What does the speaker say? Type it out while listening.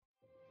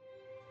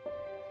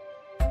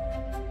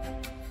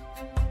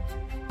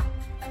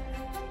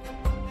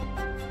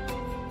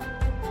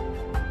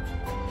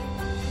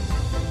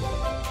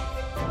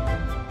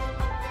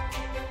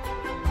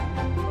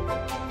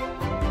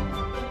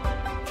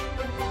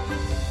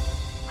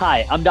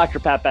Hi, I'm Dr.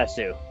 Pat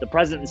Basu, the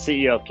President and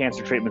CEO of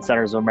Cancer Treatment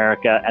Centers of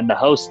America and the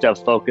host of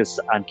Focus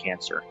on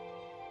Cancer,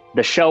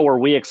 the show where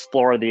we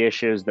explore the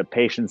issues that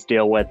patients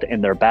deal with in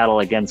their battle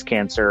against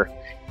cancer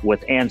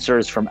with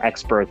answers from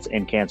experts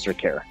in cancer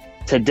care.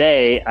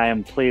 Today, I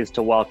am pleased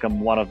to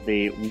welcome one of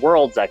the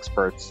world's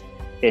experts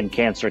in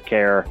cancer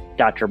care,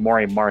 Dr.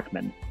 Maury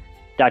Markman.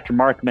 Dr.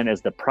 Markman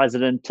is the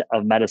President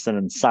of Medicine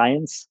and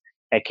Science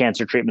at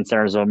Cancer Treatment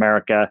Centers of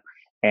America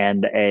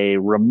and a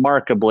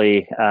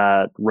remarkably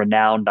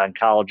renowned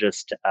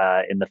oncologist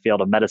in the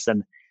field of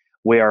medicine.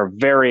 We are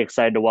very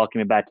excited to welcome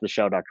you back to the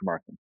show, Dr.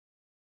 Markman.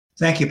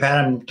 Thank you,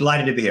 Pat. I'm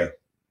delighted to be here.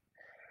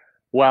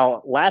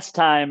 Well, last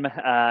time,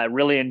 I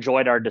really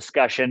enjoyed our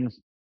discussion.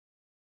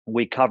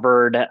 We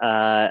covered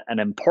an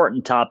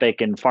important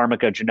topic in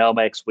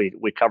pharmacogenomics.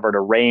 We covered a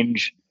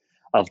range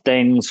of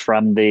things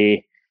from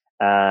the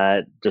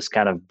just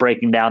kind of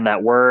breaking down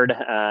that word.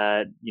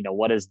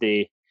 What is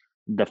the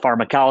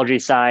pharmacology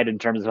side in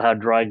terms of how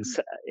drugs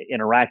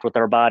interact with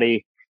our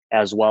body,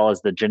 as well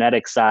as the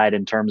genetic side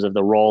in terms of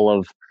the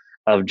role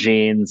of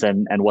genes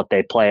and what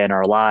they play in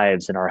our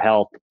lives and our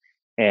health,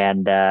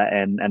 and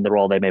the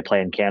role they may play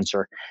in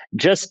cancer.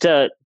 Just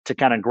to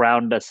kind of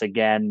ground us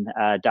again,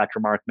 Dr.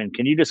 Markman,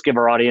 can you just give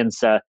our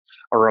audience a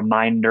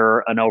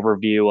reminder, an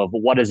overview of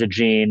what is a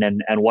gene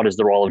and what is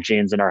the role of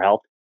genes in our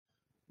health?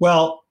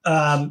 Well,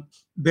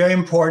 very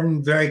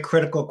important, very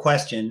critical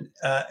question.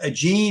 A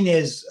gene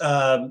is,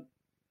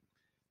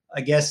 I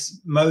guess,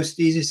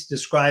 most easiest to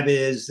describe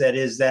it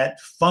is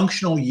that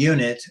functional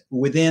unit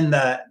within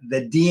the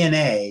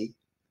DNA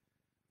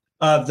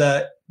of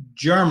the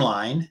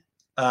germline.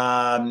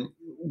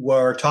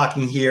 We're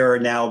talking here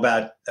now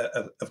about,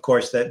 of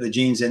course, the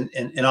genes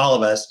in all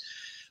of us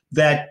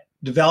that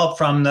develop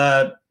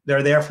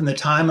they're there from the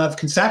time of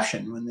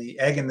conception, when the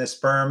egg and the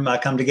sperm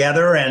come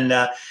together, and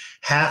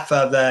half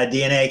of the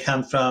DNA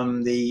comes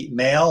from the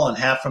male and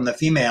half from the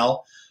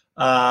female,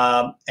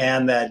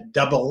 and that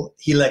double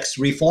helix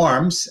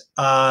reforms.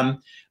 The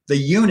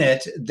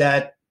unit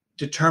that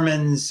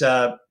determines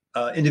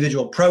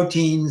individual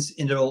proteins,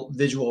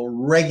 individual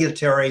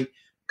regulatory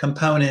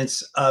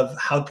components of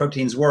how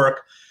proteins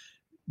work,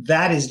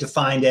 that is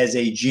defined as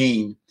a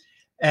gene.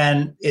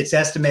 And it's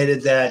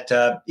estimated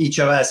that each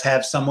of us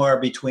have somewhere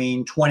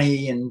between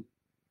 20 and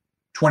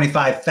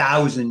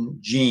 25,000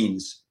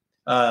 genes.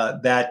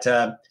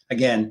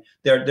 Again,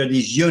 they're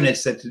these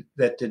units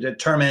that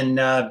determine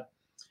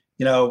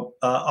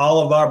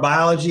all of our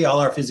biology, all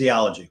our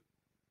physiology.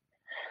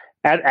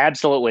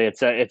 Absolutely,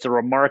 it's a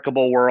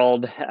remarkable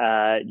world.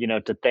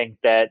 To think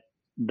that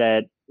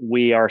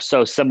we are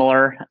so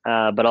similar,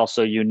 but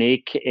also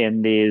unique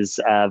in these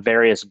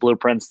various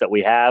blueprints that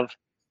we have,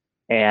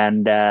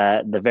 and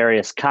the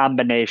various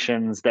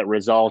combinations that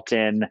result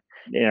in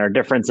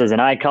differences in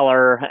eye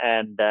color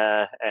and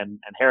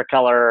hair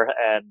color,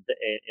 and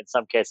in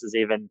some cases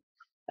even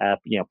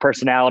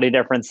personality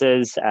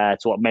differences.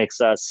 It's what makes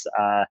us.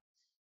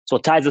 It's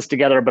what ties us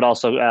together, but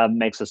also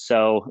makes us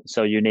so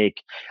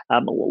unique.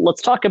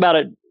 Let's talk about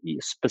it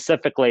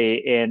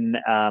specifically in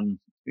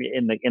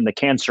the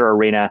cancer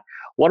arena.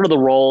 What are the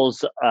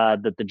roles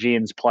that the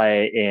genes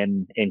play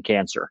in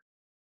cancer?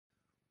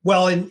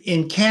 Well,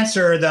 in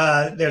cancer,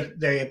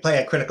 they play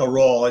a critical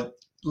role.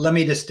 Let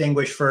me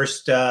distinguish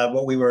first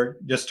what we were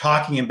just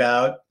talking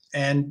about,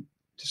 and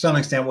to some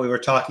extent what we were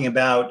talking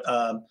about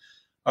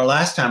our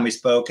last time we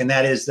spoke, and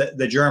that is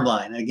the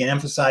germline. And again,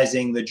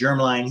 emphasizing the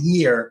germline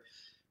here,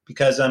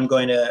 because we're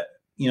going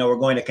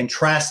to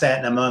contrast that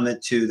in a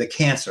moment to the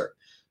cancer.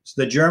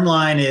 So the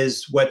germline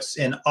is what's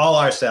in all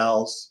our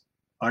cells,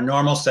 our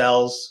normal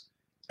cells,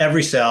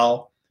 every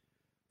cell,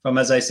 from,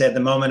 as I said, the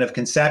moment of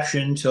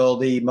conception till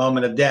the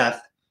moment of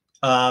death.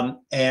 That's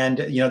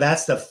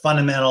the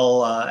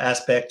fundamental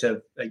aspect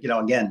of,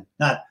 again,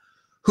 not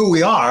who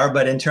we are,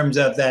 but in terms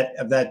of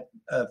that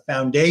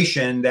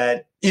foundation,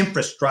 that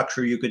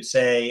infrastructure, you could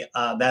say,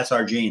 that's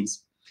our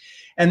genes.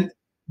 And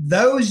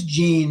those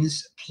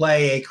genes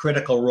play a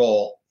critical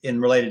role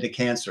related to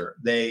cancer.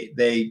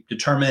 They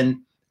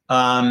determine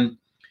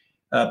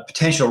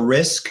potential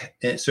risk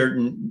in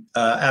certain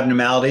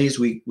abnormalities.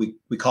 We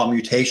call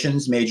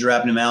mutations, major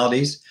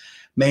abnormalities,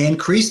 may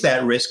increase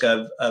that risk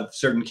of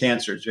certain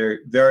cancers. Very,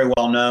 very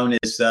well known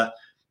is the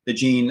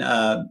gene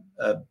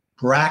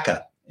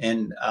BRCA,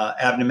 and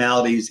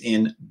abnormalities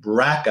in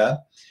BRCA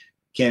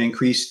can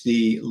increase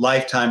the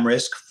lifetime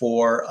risk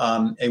for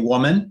a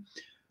woman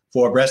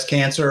for breast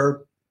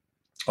cancer,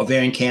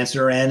 ovarian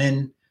cancer, and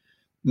in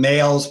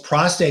males,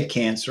 prostate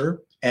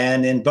cancer,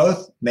 and in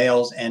both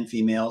males and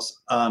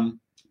females,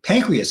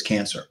 pancreas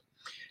cancer.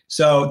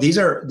 So these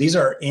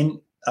are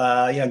in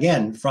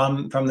again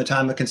from the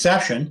time of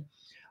conception,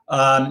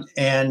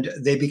 and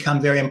they become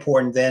very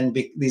important. Then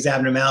these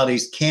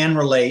abnormalities can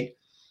relate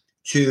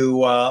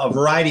to a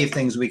variety of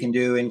things we can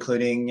do,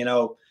 including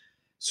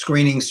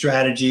screening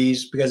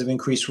strategies because of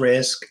increased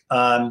risk,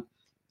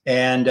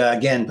 and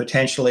again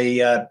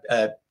potentially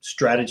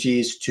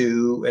strategies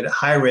to, at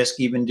high risk,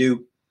 even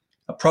do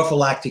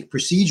prophylactic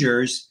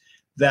procedures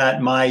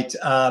that might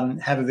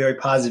have a very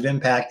positive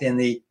impact in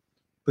the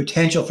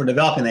potential for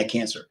developing that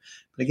cancer.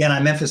 But again,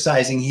 I'm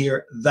emphasizing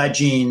here the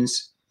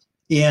genes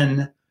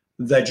in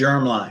the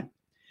germline.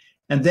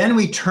 And then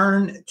we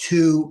turn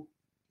to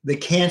the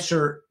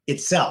cancer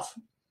itself.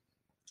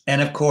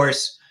 And of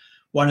course,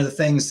 one of the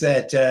things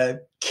that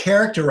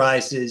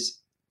characterizes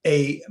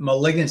a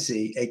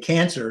malignancy, a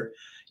cancer,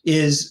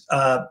 is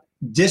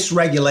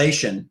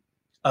dysregulation,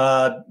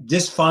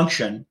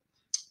 dysfunction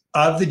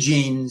of the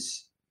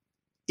genes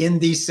in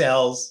these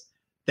cells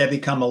that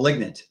become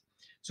malignant.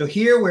 So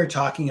here we're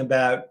talking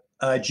about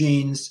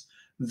genes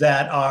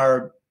that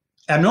are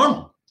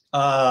abnormal.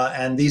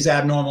 And these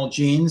abnormal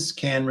genes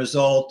can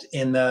result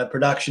in the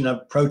production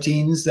of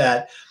proteins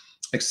that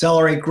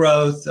accelerate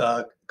growth,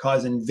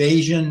 cause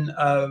invasion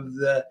of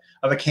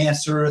a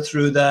cancer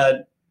through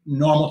the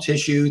normal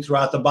tissue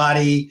throughout the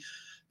body,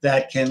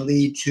 that can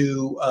lead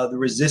to the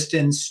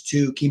resistance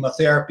to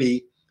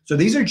chemotherapy. So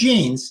these are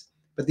genes,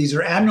 but these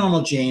are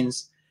abnormal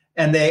genes,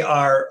 and they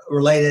are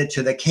related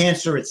to the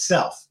cancer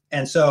itself.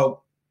 And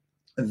so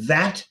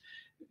that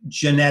those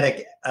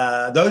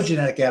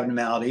genetic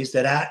abnormalities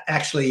that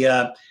actually,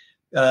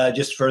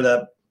 just for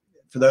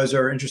those who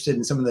are interested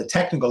in some of the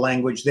technical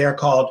language, they're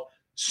called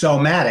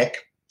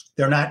somatic.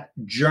 They're not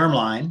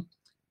germline,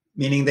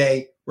 meaning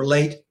they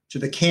relate to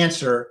the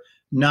cancer,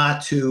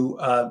 not to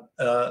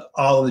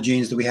all of the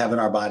genes that we have in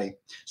our body.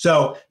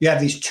 So you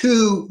have these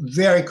two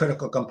very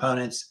critical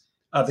components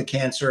of the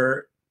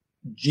cancer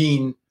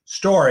gene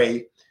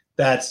story.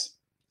 That's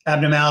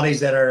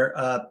abnormalities that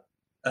are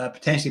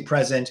potentially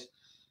present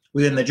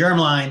within the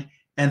germline,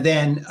 and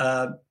then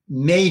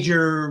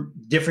major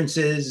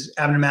differences,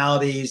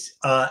 abnormalities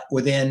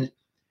within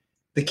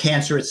the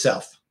cancer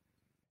itself.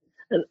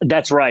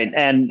 That's right,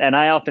 and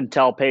I often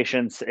tell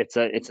patients it's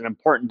an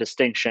important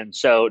distinction.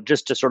 So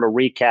just to sort of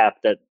recap,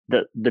 that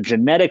the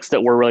genetics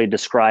that we're really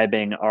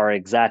describing are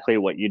exactly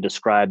what you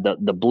described.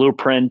 The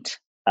blueprint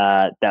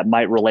that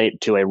might relate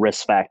to a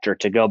risk factor.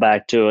 To go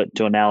back to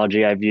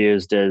analogy I've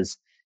used is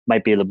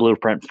might be the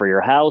blueprint for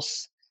your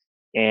house,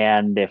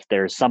 and if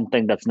there's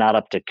something that's not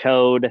up to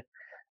code,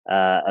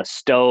 a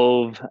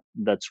stove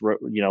that's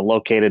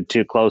located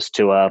too close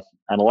to an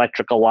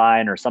electrical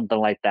line or something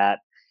like that,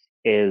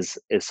 is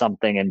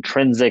something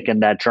intrinsic in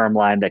that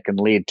germline that can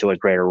lead to a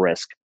greater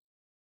risk.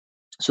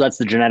 So that's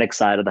the genetic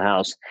side of the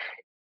house.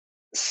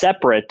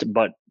 Separate,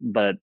 but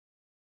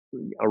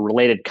a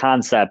related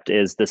concept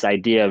is this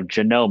idea of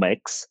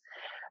genomics,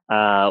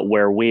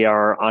 where we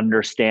are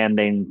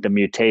understanding the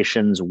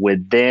mutations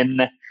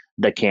within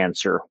the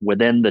cancer,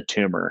 within the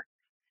tumor,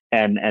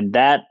 and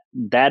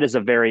that is a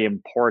very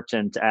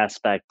important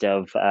aspect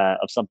of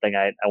something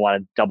I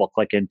want to double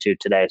click into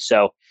today.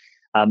 So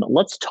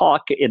let's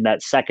talk in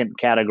that second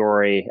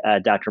category,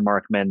 Dr.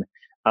 Markman,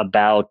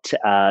 about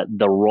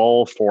the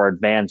role for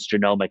advanced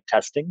genomic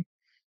testing.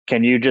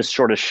 Can you just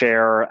sort of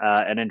share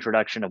an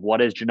introduction of what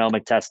is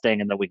genomic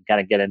testing, and then we can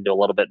kind of get into a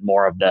little bit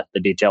more of the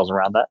details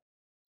around that?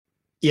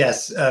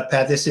 Yes,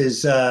 Pat, this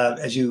is,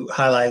 as you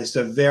highlight, it's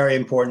a very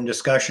important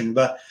discussion.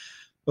 But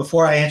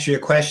before I answer your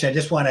question, I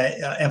just want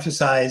to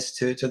emphasize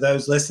to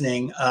those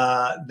listening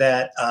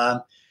that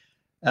I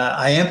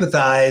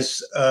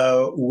empathize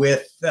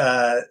with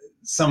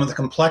some of the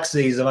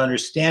complexities of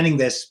understanding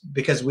this,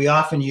 because we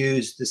often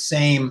use the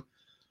same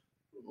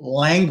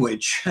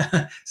language,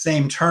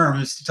 same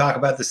terms to talk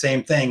about the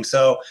same thing.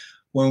 So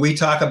when we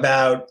talk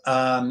about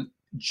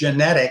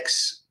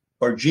genetics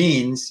or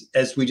genes,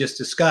 as we just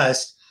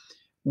discussed,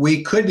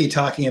 we could be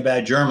talking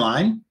about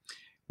germline,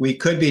 we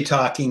could be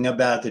talking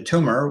about the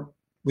tumor,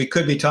 we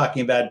could be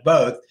talking about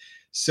both.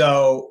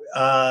 So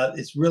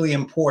it's really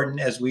important,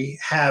 as we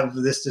have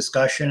this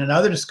discussion and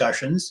other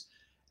discussions,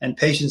 and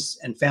patients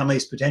and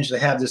families potentially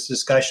have this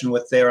discussion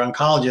with their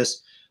oncologist,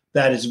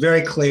 that it's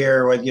very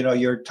clear what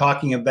you're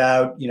talking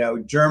about,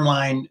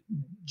 germline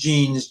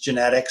genes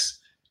genetics,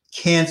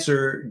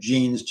 cancer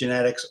genes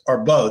genetics,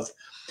 or both.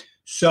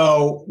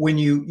 So when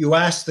you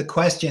ask the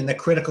question, the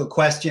critical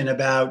question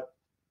about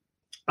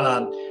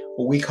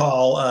what we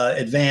call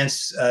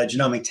advanced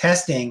genomic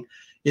testing,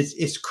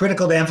 it's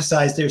critical to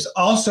emphasize there's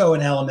also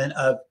an element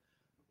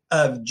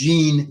of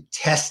gene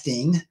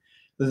testing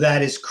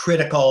that is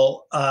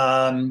critical,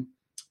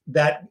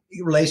 that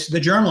relates to the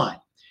germline.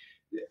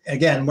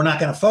 Again, we're not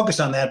going to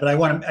focus on that, but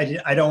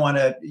I don't want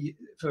to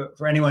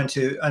for anyone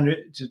to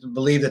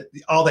believe that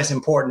all that's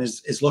important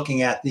is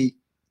looking at the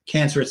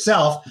cancer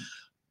itself.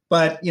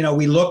 But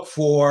we look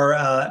for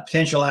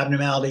potential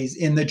abnormalities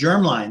in the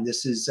germline.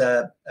 This is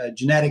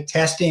genetic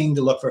testing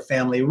to look for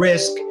family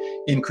risk,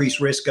 increased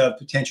risk of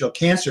potential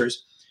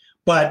cancers.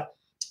 But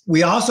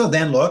we also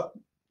then look,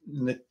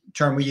 the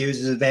term we use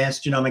is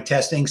advanced genomic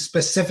testing,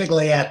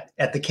 specifically at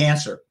the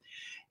cancer.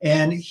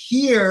 And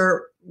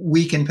here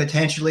we can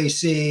potentially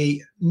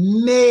see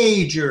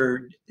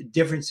major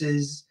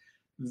differences,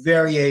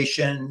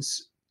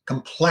 variations,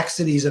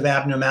 complexities of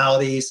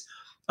abnormalities,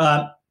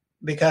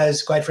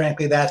 because quite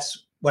frankly,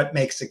 that's what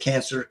makes the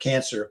cancer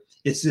cancer.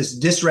 It's this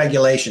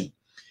dysregulation.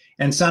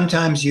 And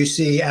sometimes you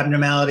see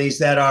abnormalities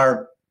that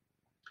are,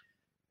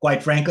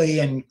 quite frankly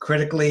and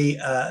critically,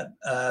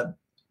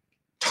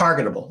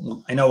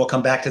 targetable. I know we'll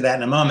come back to that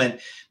in a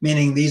moment,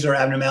 meaning these are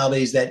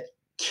abnormalities that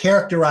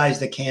characterize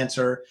the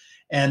cancer,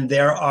 and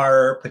there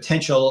are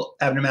potential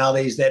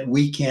abnormalities that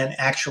we can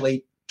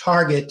actually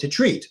target to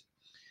treat.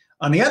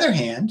 On the other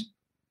hand,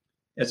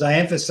 as I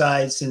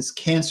emphasized, since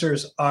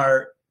cancers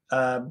are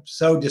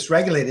so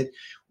dysregulated,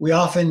 we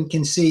often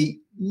can see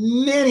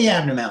many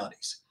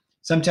abnormalities,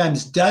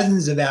 sometimes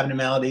dozens of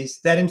abnormalities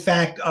that in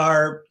fact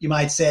are, you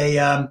might say,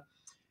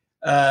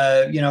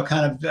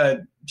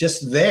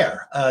 just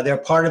there. They're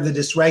part of the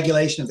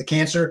dysregulation of the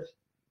cancer,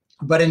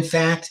 but in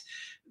fact,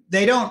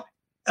 they don't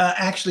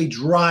actually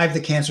drive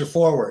the cancer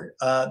forward.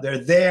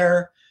 They're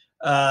there.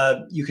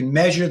 You can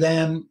measure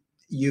them,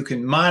 you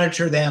can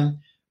monitor them,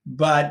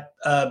 but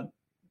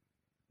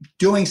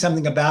doing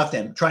something about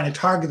them, trying to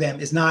target them,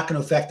 is not going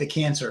to affect the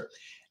cancer.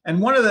 And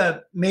one of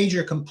the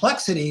major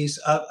complexities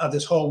of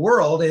this whole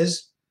world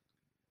is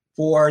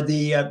for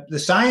the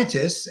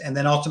scientists, and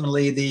then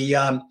ultimately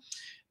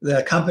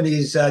the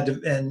companies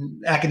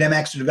and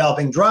academics are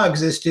developing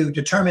drugs, is to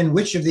determine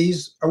which of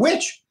these are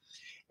which.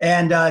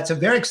 And it's a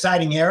very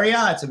exciting area.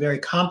 It's a very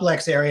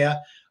complex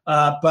area.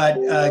 But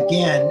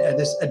again,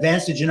 this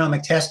advanced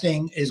genomic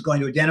testing is going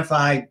to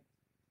identify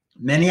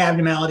many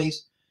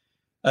abnormalities,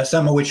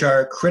 some of which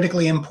are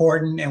critically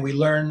important. And we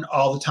learn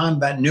all the time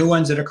about new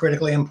ones that are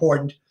critically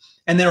important.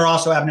 And there are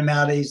also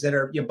abnormalities that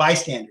are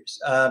bystanders.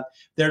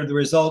 They're the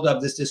result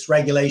of this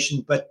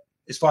dysregulation. But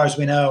as far as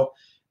we know,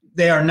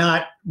 they are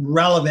not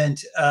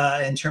relevant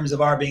in terms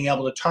of our being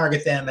able to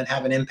target them and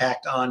have an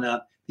impact on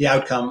the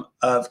outcome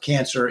of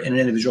cancer in an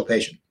individual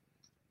patient.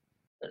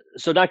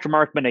 So, Dr.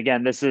 Markman,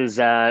 again, this is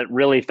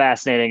really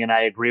fascinating, and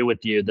I agree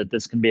with you that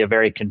this can be a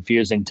very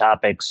confusing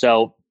topic.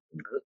 So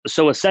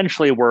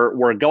essentially,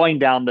 we're going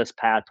down this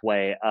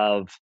pathway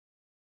of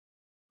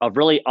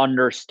really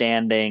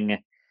understanding,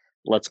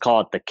 let's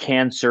call it the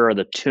cancer or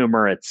the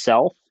tumor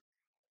itself,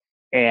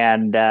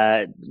 and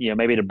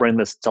maybe to bring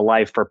this to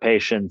life for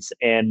patients.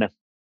 In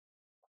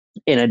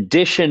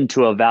addition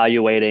to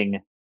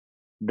evaluating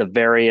the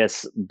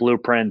various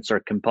blueprints or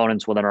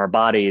components within our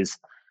bodies,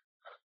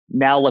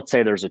 now let's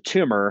say there's a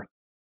tumor,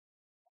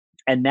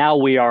 and now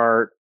we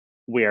are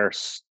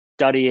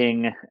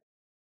studying,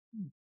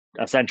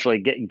 essentially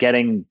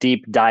getting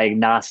deep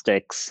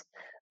diagnostics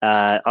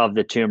of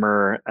the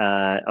tumor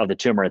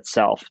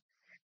itself.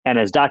 And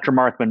as Dr.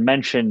 Markman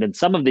mentioned, in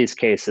some of these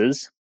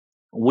cases,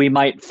 we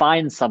might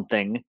find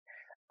something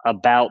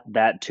about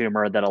that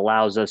tumor that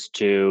allows us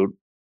to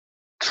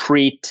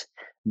treat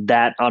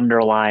that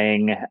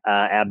underlying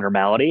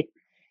abnormality.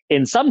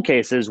 In some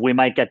cases, we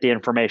might get the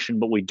information,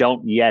 but we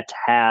don't yet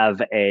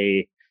have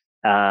a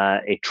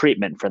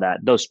treatment for that.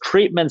 Those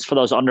treatments for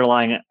those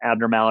underlying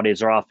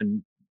abnormalities are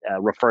often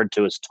referred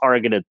to as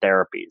targeted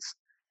therapies.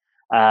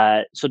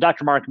 So,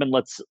 Dr. Markman,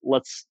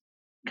 let's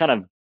kind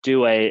of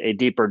do a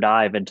deeper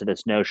dive into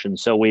this notion.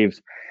 So we've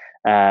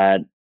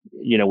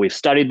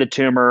studied the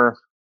tumor,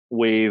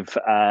 we've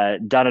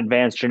done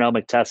advanced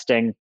genomic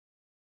testing.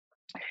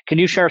 Can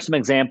you share some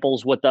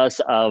examples with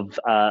us of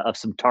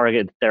some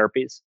targeted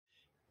therapies?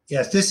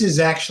 Yes, this is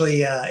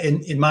actually,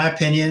 in my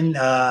opinion,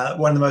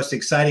 one of the most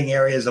exciting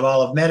areas of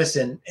all of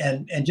medicine.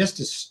 And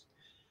just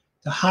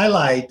to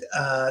highlight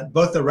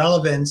both the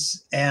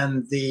relevance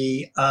and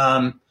the,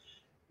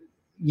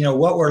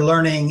 what we're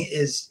learning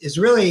is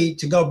really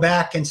to go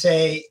back and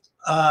say,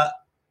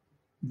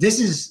 this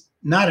is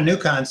not a new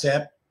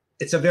concept.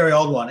 It's a very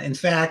old one. In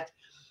fact,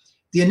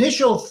 the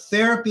initial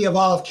therapy of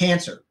all of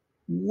cancer,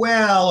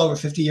 well over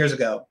 50 years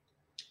ago,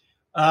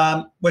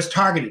 was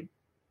targeted.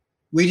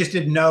 We just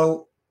didn't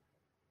know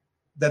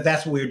that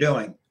that's what we were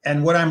doing.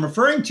 And what I'm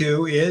referring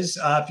to is,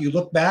 if you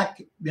look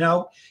back,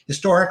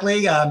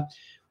 historically,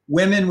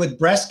 women with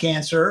breast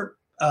cancer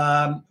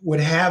would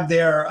have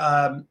their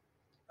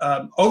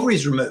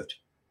ovaries removed,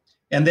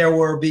 and there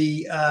will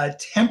be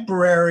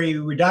temporary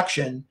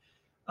reduction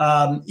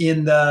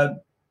in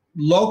the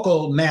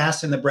local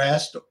mass in the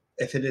breast,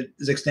 if it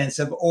is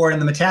extensive, or in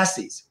the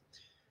metastases.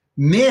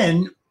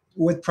 Men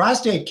with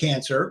prostate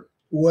cancer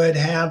would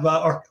have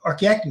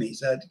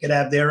orchiectomies, could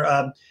have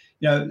their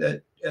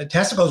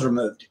testicles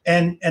removed,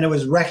 and it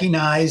was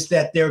recognized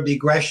that there would be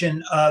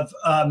aggression of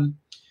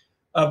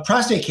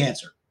prostate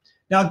cancer.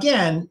 Now,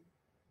 again,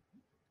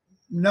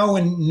 no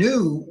one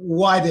knew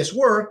why this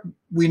worked.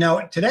 We know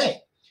it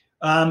today.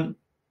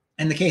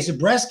 In the case of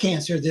breast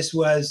cancer, this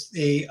was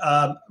the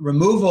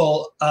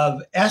removal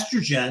of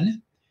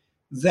estrogen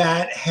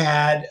that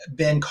had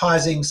been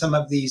causing some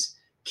of these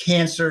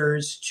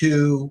cancers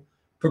to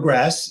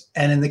progress.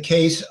 And in the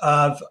case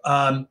of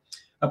a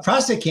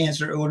prostate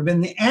cancer, it would have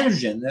been the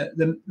androgen,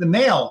 the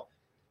male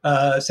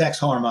sex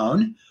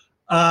hormone.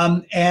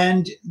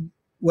 And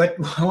what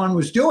one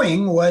was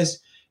doing was,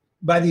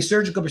 by these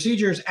surgical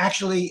procedures,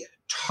 actually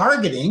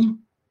targeting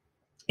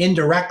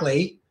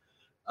indirectly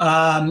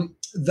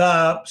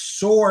the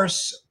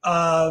source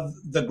of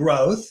the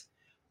growth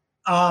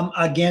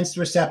against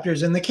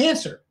receptors in the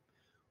cancer.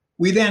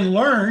 We then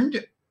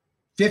learned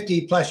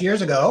 50 plus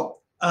years ago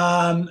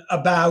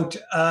about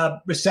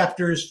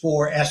receptors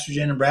for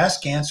estrogen in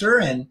breast cancer,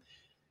 and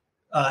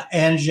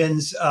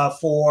antigens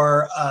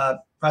for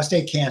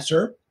prostate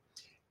cancer,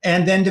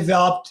 and then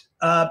developed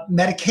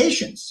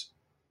medications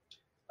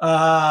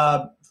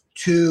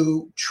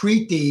to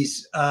treat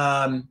these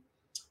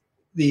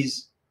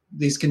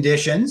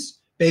conditions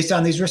based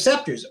on these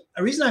receptors.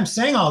 The reason I'm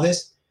saying all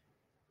this,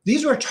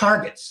 these were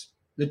targets.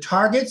 The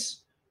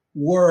targets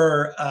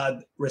were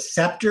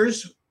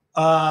receptors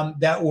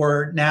that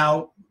were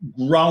now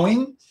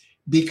growing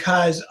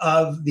because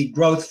of the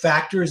growth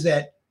factors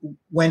that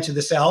went to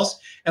the cells,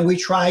 and we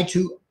tried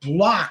to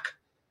block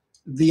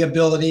the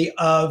ability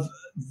of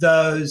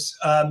those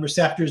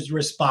receptors to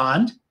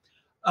respond,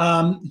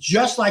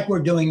 just like we're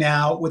doing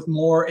now with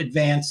more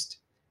advanced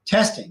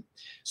testing.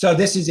 So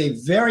this is a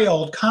very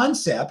old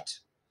concept,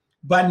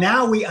 but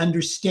now we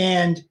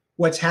understand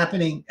what's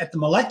happening at the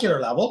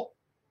molecular level.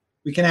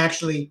 We can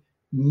actually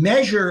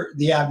measure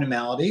the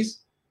abnormalities,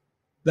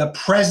 the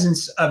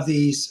presence of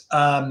these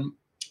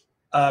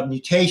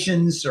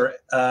mutations or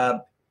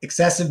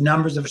excessive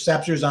numbers of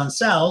receptors on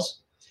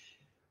cells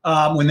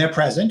when they're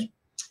present,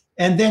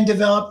 and then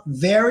develop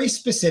very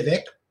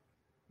specific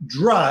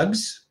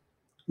drugs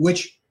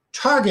which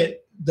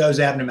target those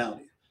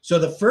abnormalities. So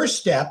the first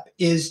step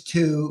is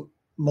to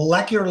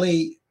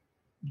molecularly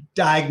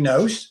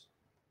diagnose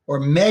or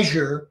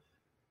measure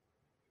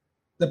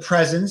the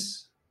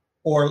presence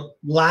or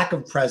lack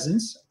of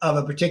presence of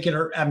a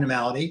particular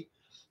abnormality.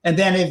 And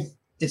then if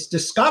it's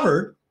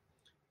discovered,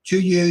 to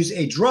use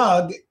a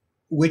drug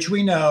which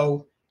we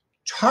know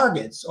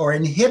targets or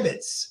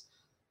inhibits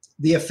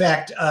the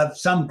effect of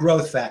some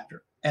growth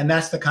factor. And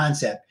that's the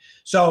concept.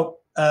 So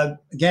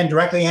again,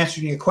 directly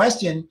answering your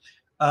question,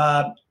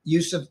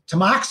 use of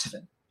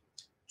tamoxifen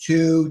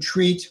to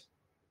treat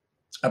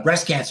a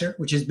breast cancer,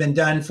 which has been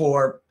done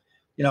for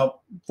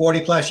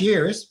 40 plus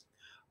years,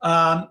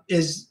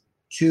 is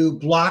to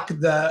block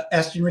the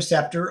estrogen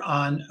receptor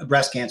on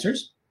breast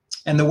cancers.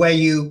 And the way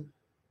you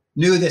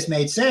knew this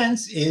made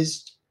sense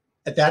is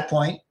at that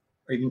point,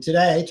 or even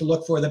today, to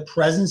look for the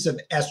presence of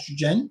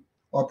estrogen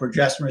or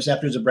progesterone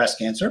receptors of breast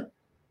cancer.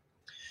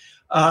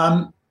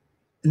 The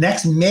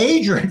next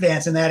major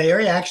advance in that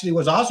area actually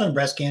was also in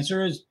breast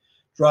cancer, is a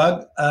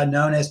drug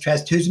known as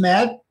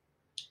trastuzumab.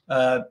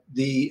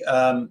 The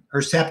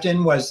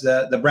Herceptin was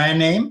the brand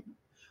name.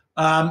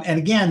 And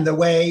again, the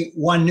way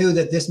one knew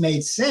that this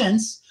made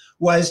sense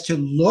was to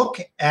look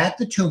at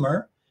the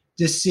tumor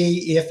to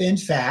see if, in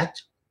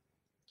fact,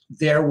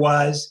 there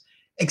was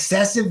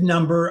excessive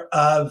number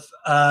of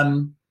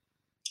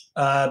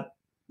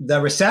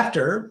the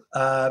receptor.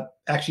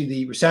 Actually,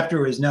 the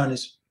receptor is known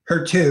as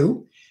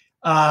HER2.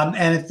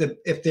 And if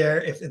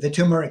the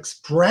tumor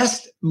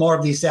expressed more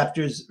of these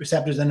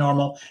receptors than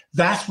normal,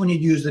 that's when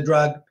you'd use the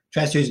drug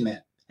trastuzumab.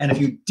 And if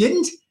you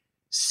didn't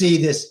see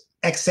this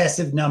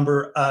excessive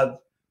number of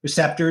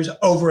receptors,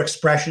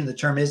 overexpression, the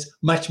term is,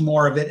 much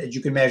more of it as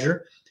you can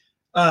measure,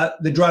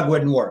 the drug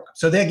wouldn't work.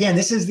 So again,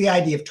 this is the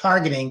idea of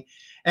targeting.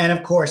 And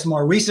of course,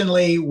 more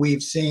recently,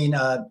 we've seen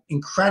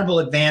incredible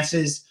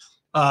advances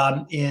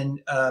in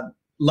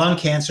lung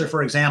cancer,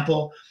 for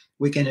example.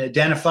 We can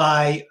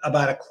identify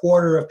about a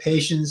quarter of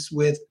patients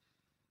with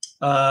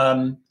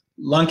lung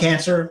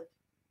cancer,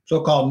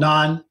 so-called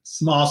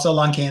non-small cell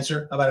lung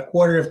cancer, about a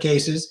quarter of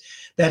cases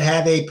that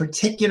have a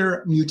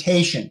particular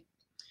mutation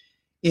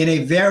in a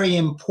very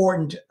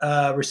important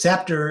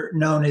receptor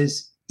known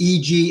as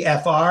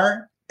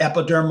EGFR,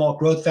 epidermal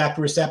growth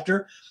factor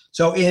receptor.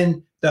 So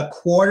in the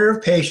quarter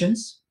of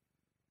patients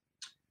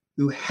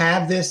who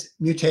have this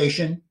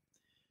mutation,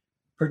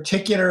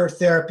 particular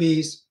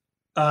therapies,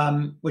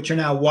 which are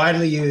now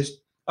widely used,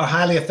 are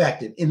highly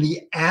effective. In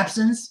the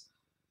absence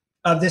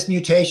of this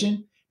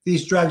mutation,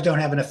 these drugs don't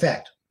have an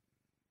effect.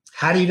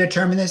 How do you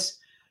determine this?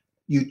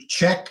 You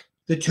check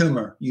the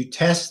tumor. You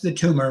test the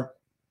tumor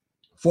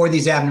for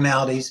these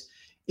abnormalities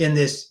in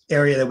this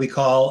area that we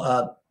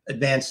call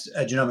advanced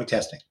genomic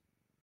testing.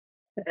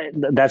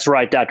 That's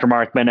right, Dr.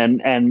 Markman.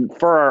 And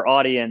for our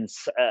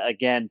audience,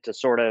 again, to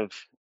sort of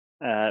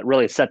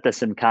really set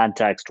this in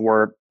context,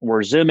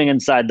 we're zooming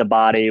inside the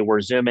body, we're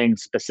zooming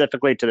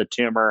specifically to the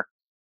tumor,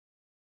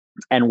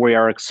 and we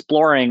are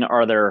exploring,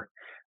 are there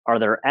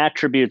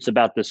attributes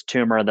about this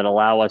tumor that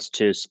allow us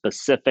to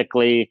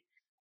specifically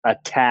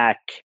attack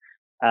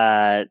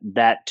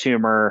that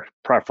tumor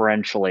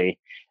preferentially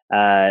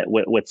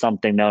with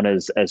something known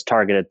as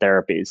targeted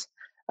therapies.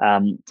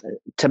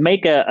 To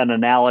make an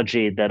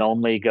analogy that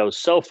only goes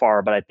so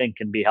far, but I think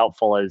can be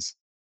helpful, is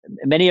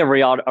many of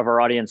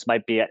our audience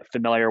might be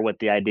familiar with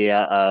the idea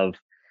of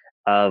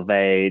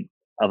a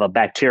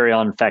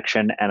bacterial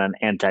infection and an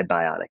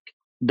antibiotic.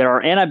 There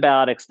are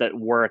antibiotics that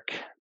work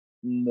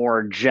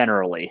more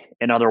generally.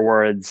 In other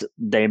words,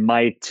 they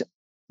might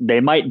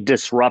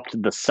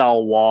disrupt the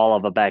cell wall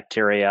of a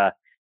bacteria,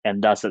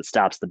 and thus it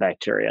stops the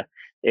bacteria.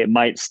 It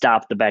might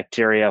stop the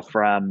bacteria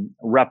from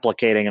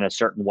replicating in a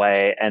certain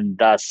way, and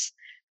thus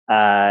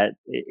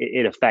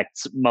it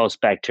affects most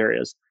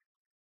bacteria.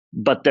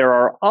 But there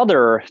are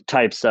other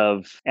types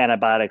of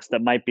antibiotics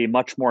that might be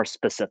much more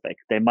specific.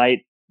 They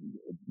might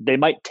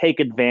take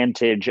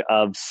advantage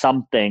of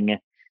something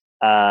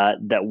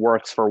that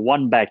works for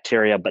one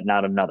bacteria but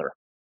not another.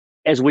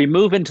 As we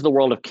move into the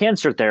world of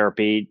cancer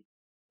therapy,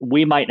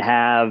 we might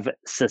have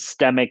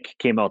systemic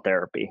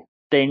chemotherapy,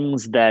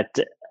 things that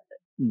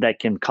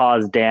can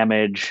cause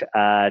damage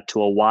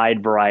to a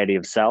wide variety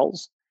of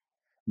cells.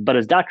 But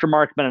as Dr.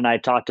 Markman and I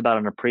talked about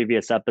in a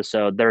previous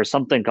episode, there is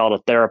something called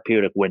a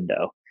therapeutic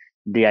window.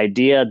 The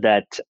idea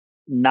that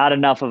not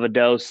enough of a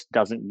dose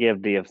doesn't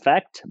give the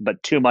effect,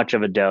 but too much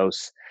of a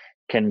dose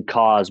can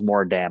cause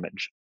more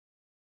damage,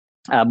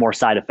 more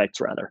side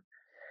effects rather.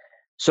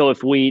 So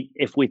if we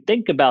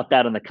think about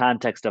that in the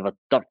context of a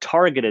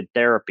targeted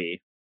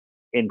therapy,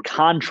 in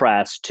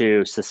contrast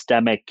to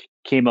systemic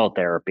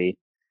chemotherapy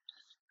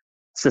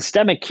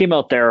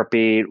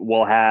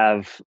will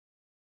have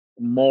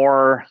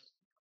more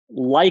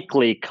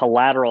likely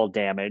collateral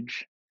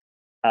damage,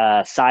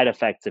 side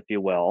effects, if you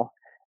will,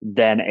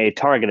 than a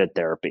targeted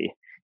therapy,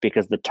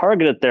 because the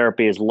targeted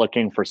therapy is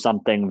looking for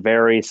something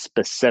very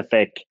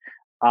specific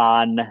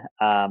on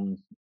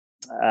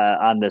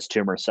this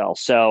tumor cell.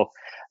 So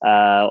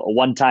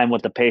one time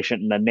with a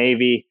patient in the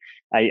Navy,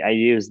 I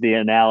used the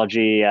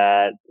analogy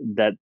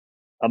that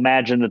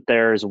imagine that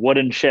there's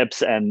wooden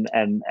ships and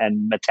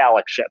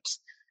metallic ships.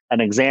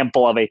 An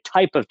example of a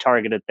type of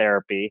targeted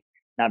therapy,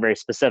 not very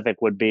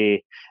specific, would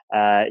be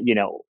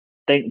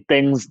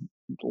things,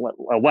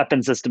 a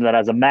weapon system that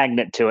has a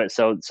magnet to it.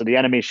 So the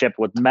enemy ship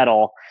with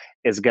metal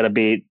is going to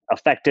be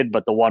affected,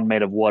 but the one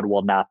made of wood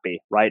will not be,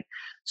 right?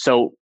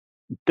 So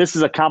this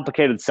is a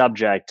complicated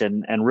subject,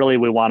 and really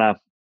we want to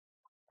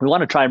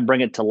try and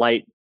bring it to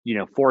light,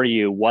 for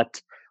you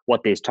what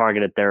these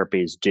targeted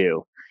therapies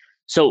do.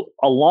 So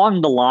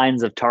along the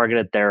lines of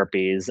targeted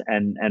therapies,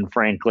 and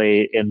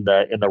frankly in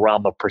the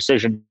realm of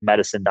precision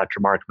medicine, Dr.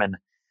 Markman,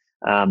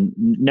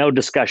 no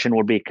discussion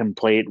would be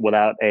complete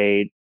without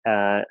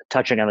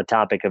touching on the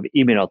topic of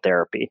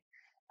immunotherapy.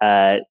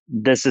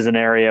 This is an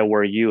area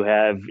where you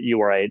are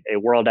a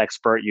world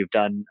expert. You've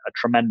done a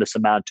tremendous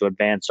amount to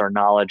advance our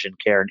knowledge and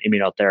care in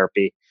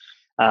immunotherapy.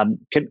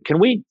 Can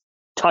we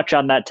touch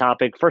on that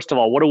topic? First of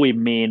all, what do we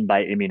mean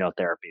by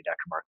immunotherapy,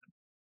 Dr. Markman?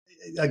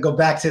 I go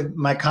back to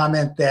my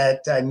comment that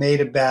I made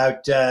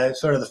about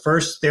sort of the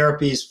first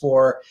therapies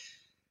for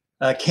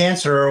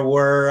cancer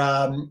were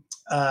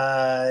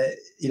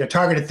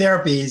targeted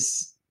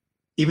therapies,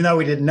 even though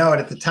we didn't know it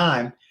at the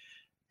time.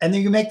 And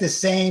then you make the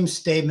same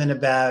statement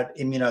about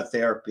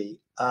immunotherapy.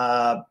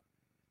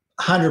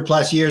 100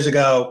 plus years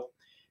ago,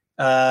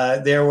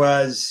 there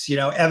was,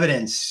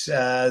 evidence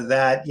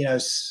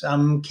that,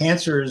 some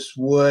cancers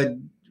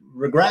would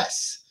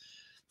regress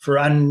for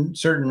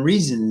uncertain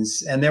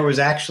reasons. And there was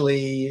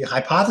actually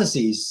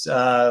hypotheses,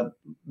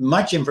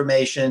 much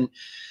information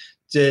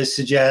to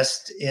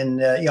suggest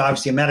in,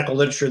 obviously in medical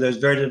literature, there's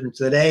very different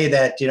today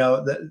that,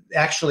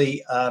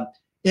 actually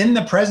in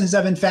the presence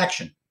of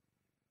infection,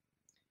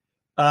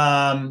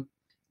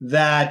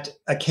 that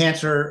a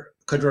cancer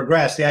could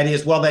regress. The idea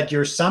is, well, that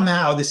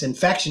this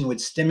infection would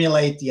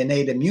stimulate the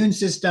innate immune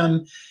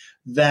system,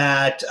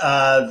 that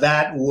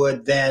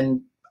would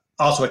then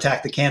also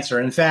attack the cancer.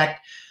 In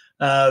fact,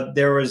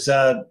 there was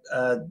a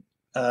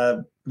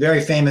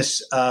very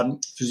famous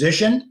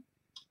physician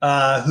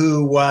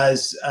who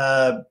was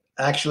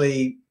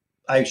actually,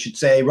 I should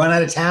say, run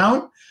out of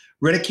town,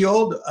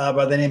 ridiculed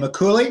by the name of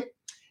Cooley.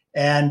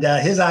 And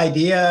his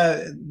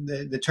idea,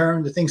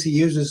 the things he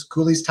uses,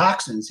 Cooley's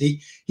toxins.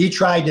 He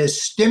tried to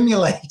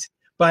stimulate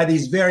by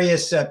these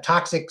various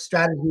toxic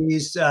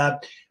strategies, the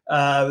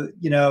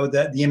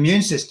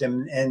immune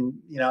system, and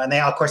they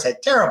of course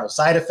had terrible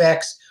side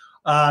effects.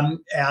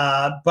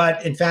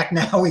 But in fact,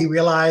 now we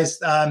realize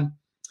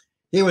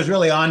he was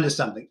really onto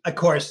something. Of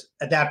course,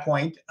 at that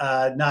point,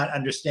 not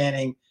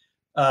understanding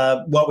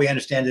what we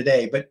understand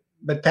today.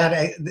 But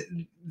Pat,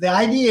 the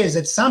idea is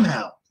that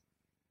somehow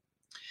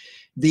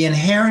the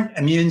inherent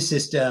immune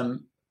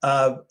system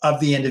of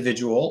the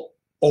individual,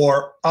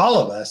 or all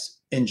of us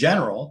in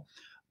general,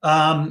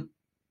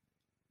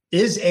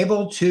 is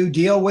able to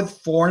deal with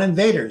foreign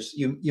invaders.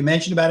 You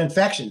mentioned about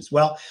infections.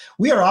 Well,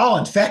 we are all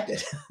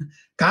infected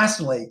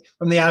constantly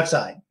from the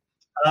outside.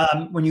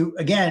 When you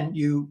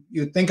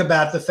think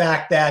about the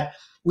fact that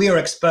we are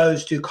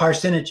exposed to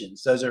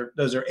carcinogens,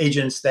 those are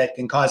agents that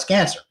can cause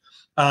cancer.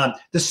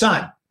 The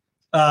sun,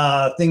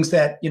 things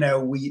that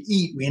we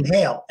eat, we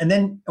inhale. And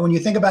then when you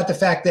think about the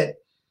fact that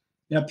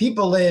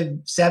people live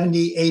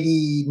 70,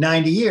 80,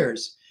 90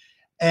 years,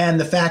 and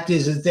the fact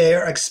is that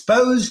they're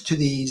exposed to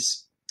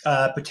these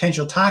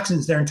potential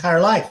toxins their entire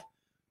life.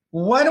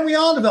 Why do we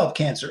all develop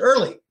cancer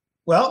early?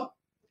 Well,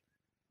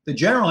 the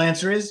general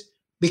answer is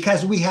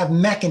because we have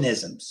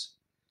mechanisms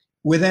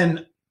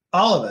within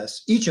all of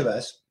us, each of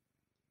us,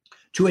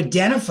 to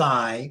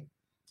identify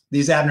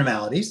these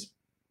abnormalities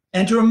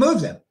and to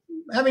remove them,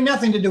 having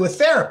nothing to do with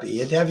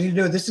therapy. It having to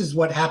do with this is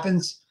what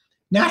happens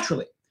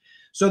naturally.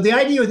 So the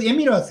idea with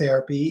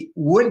immunotherapy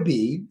would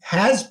be,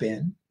 has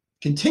been,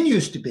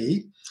 continues to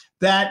be,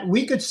 that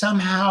we could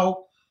somehow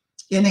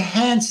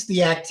enhance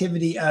the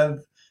activity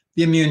of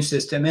the immune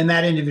system in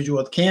that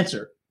individual with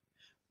cancer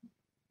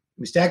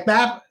we step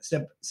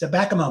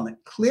back a moment.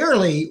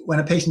 Clearly, when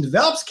a patient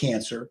develops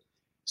cancer,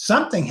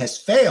 something has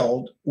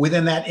failed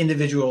within that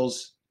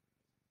individual's,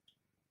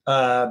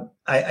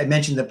 I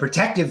mentioned the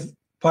protective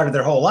part of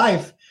their whole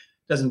life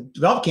doesn't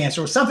develop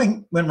cancer, or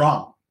something went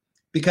wrong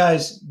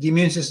because the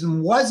immune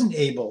system wasn't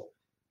able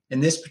in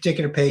this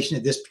particular patient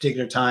at this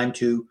particular time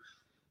to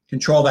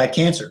control that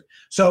cancer.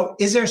 So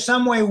is there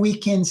some way we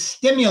can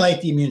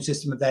stimulate the immune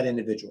system of that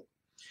individual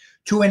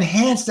to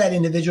enhance that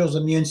individual's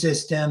immune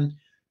system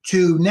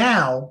to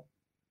now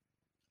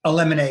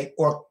eliminate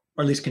or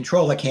at least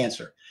control the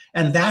cancer?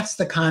 And that's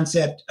the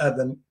concept of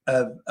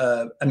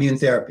immune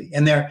therapy.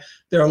 And there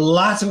are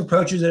lots of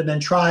approaches that have been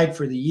tried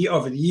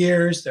over the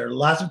years. There are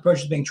lots of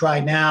approaches being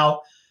tried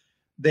now.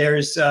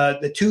 There's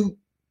the two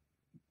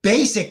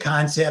basic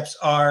concepts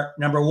are,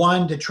 number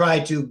one, to try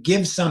to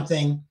give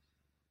something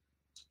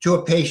to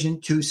a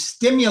patient to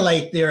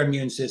stimulate their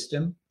immune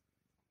system,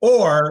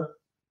 or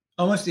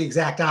almost the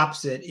exact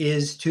opposite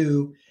is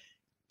to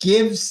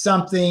give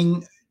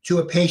something to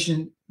a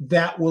patient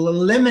that will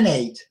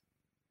eliminate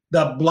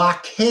the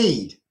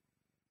blockade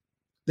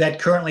that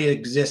currently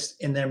exists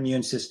in their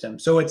immune system.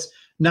 So it's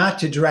not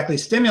to directly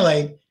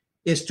stimulate,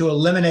 it's to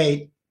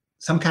eliminate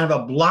some kind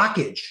of a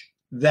blockage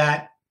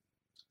that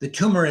the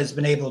tumor has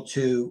been able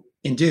to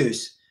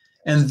induce,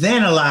 and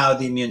then allow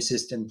the immune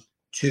system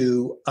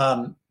to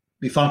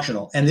be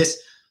functional. And this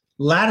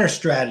latter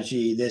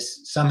strategy,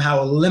 this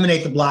somehow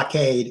eliminate the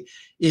blockade,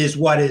 is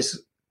what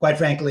is, quite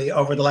frankly,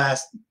 over the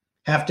last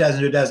half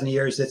dozen to a dozen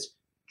years, that's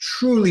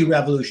truly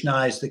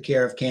revolutionized the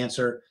care of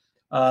cancer.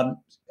 A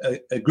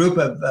group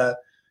of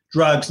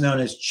drugs known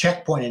as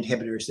checkpoint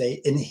inhibitors,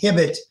 they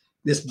inhibit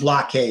this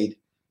blockade.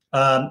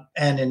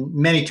 And in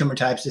many tumor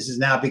types, this has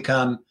now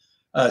become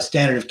a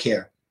standard of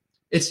care.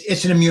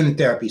 It's an immune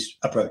therapy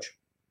approach.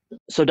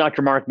 So,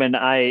 Dr. Markman,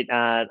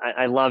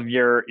 I love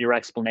your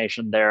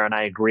explanation there, and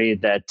I agree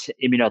that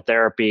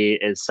immunotherapy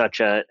is such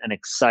an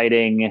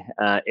exciting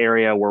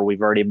area where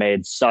we've already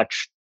made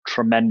such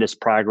tremendous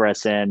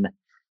progress in.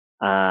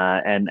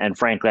 And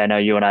frankly, I know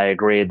you and I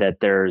agree that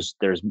there's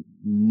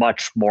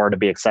much more to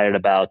be excited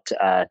about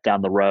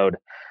down the road.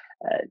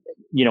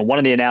 One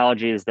of the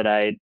analogies that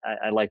I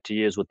like to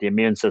use with the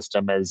immune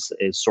system is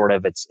sort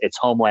of its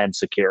homeland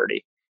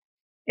security,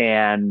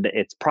 and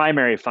its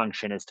primary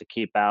function is to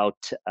keep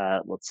out,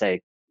 let's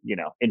say,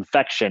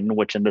 infection,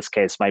 which in this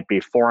case might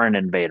be foreign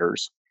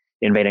invaders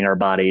invading our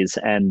bodies,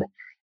 and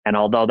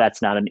although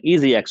that's not an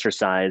easy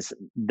exercise,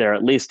 they're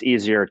at least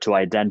easier to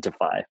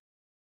identify.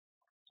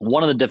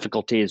 One of the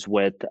difficulties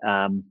with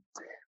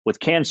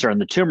cancer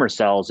and the tumor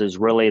cells is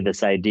really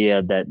this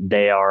idea that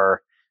they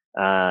are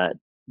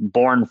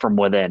born from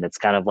within. It's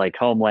kind of like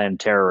homeland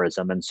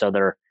terrorism, and so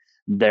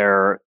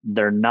they're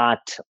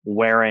not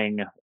wearing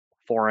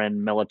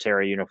foreign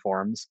military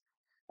uniforms.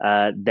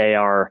 They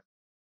are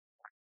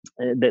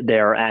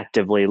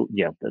actively,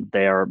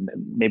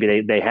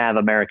 maybe they have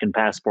American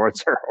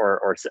passports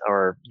or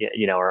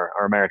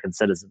American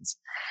citizens,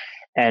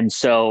 and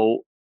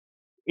so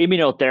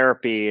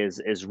immunotherapy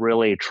is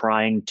really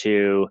trying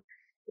to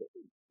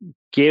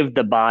give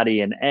the body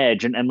an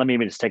edge. And let me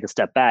just take a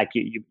step back.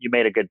 You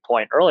made a good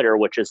point earlier,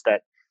 which is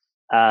that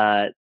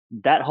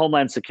that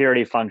homeland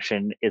security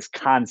function is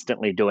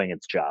constantly doing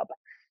its job.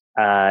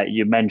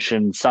 You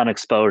mentioned sun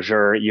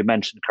exposure, you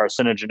mentioned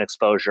carcinogen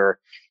exposure.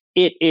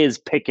 It is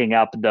picking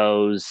up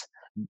those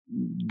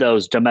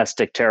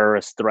domestic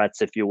terrorist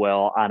threats, if you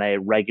will, on a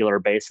regular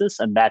basis.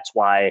 And that's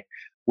why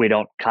we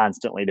don't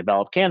constantly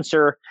develop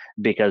cancer,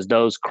 because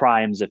those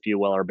crimes, if you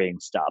will, are being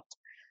stopped.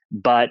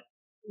 But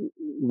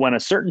when a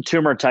certain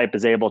tumor type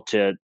is able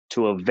to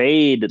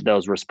evade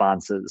those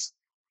responses,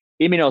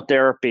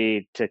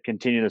 immunotherapy, to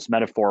continue this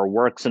metaphor,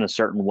 works in a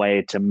certain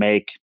way to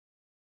make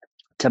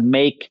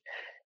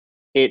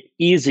it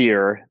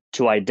easier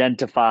to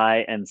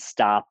identify and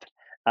stop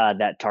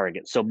that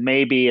target. So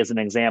maybe, as an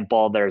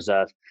example, there's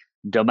a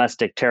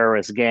domestic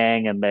terrorist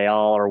gang and they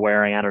all are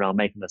wearing, I don't know,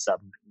 making this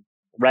up,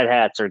 red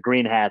hats or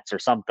green hats or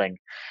something.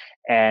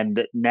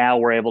 And now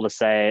we're able to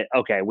say,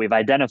 okay, we've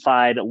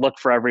identified, look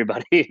for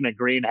everybody in a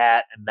green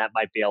hat, and that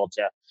might be able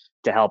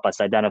to help us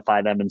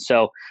identify them. And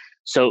so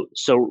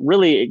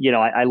really,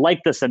 I like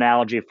this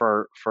analogy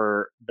for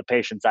the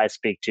patients I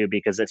speak to,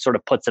 because it sort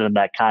of puts it in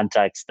that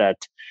context that,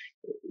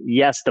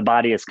 yes, the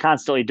body is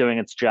constantly doing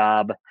its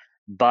job,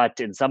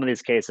 but in some of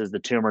these cases, the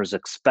tumors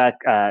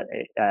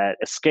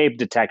escape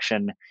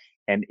detection,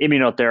 and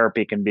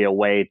immunotherapy can be a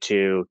way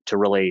to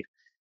really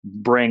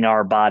bring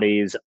our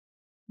body's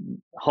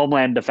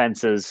homeland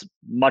defenses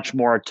much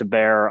more to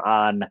bear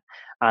on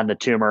the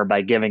tumor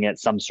by giving it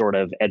some sort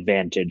of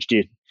advantage. Do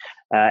you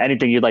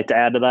anything you'd like to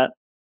add to that?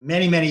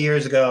 Many, many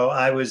years ago,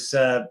 I was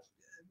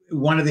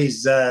one of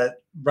these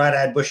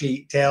bright-eyed,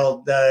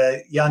 bushy-tailed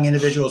young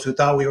individuals who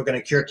thought we were going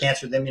to cure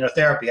cancer with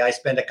immunotherapy. I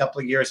spent a couple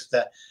of years at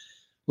the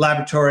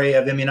Laboratory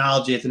of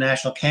Immunology at the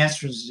National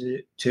Cancer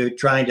Institute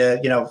trying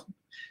to,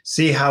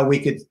 see how we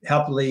could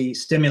helpfully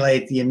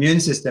stimulate the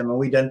immune system. And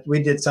we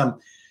did some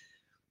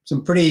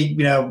pretty,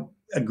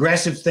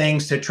 aggressive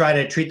things to try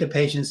to treat the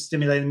patients,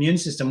 stimulate the immune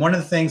system. One of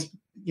the things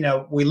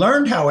we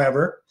learned,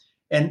 however,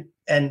 and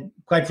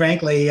quite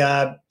frankly,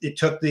 it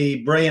took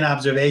the brilliant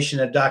observation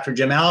of Dr.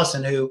 Jim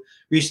Allison, who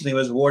recently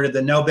was awarded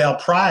the Nobel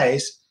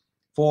Prize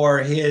for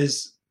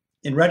his,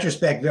 in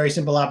retrospect, very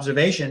simple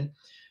observation.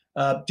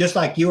 Just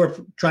like you were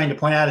trying to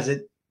point out, is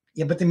that,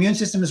 yeah, but the immune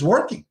system is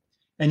working,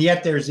 and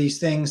yet there's these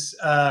things,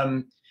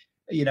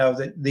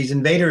 these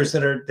invaders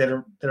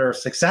that are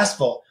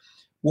successful.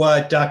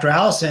 What Dr.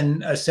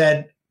 Allison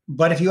said,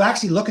 but if you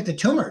actually look at the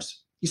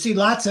tumors, you see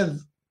lots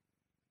of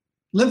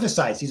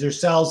lymphocytes. These are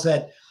cells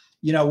that,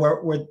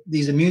 where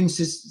these immune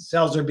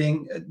cells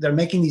they're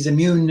making these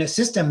immune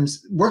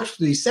systems work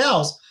for these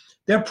cells.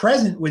 They're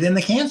present within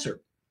the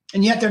cancer,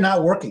 and yet they're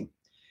not working.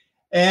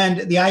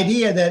 And the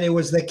idea that it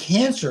was the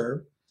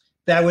cancer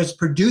that was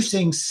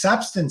producing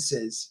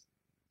substances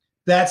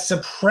that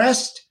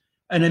suppressed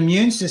an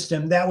immune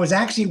system that was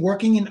actually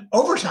working in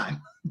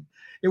overtime.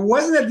 It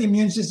wasn't that the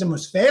immune system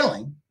was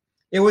failing.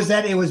 It was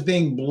that it was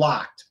being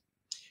blocked.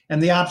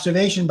 And the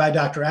observation by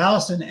Dr.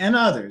 Allison and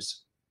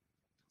others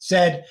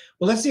said,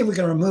 well, let's see if we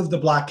can remove the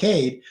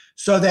blockade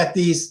so that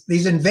these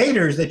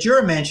invaders that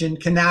you're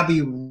mentioned can now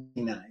be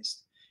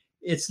recognized.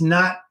 It's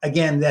not,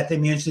 again, that the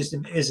immune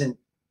system isn't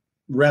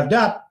revved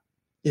up,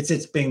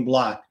 it's being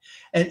blocked.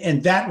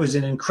 And that was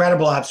an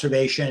incredible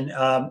observation,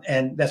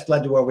 and that's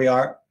led to where we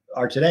are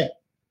today.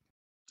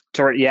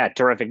 Yeah,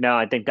 terrific. No,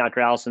 I think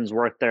Dr. Allison's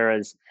work there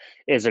is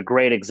a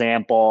great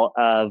example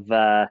of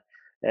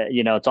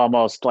it's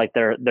almost like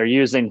they're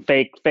using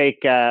fake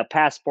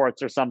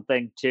passports or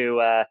something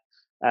to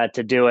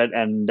do it,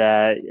 and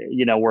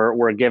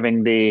we're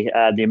giving the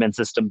immune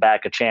system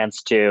back a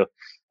chance to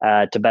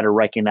better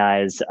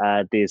recognize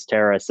these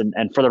terrorists.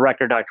 And for the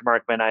record, Dr.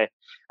 Markman,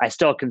 I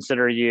still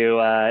consider you,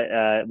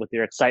 with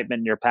your excitement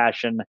and your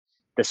passion,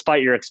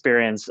 despite your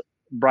experience,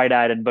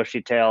 bright-eyed and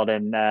bushy-tailed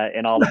in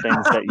all the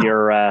things that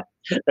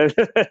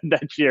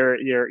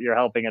you're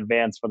helping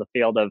advance for the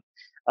field of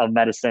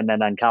medicine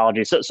and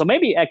oncology. So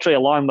maybe actually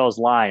along those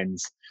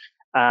lines,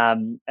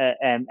 and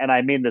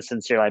I mean this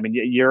sincerely. I mean,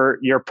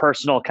 your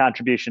personal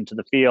contribution to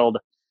the field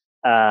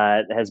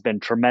has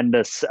been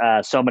tremendous.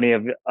 So many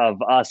of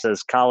us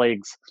as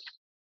colleagues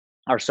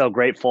are so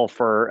grateful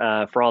for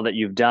all that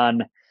you've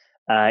done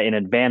in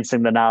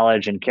advancing the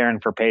knowledge and caring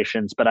for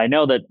patients. But I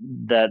know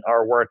that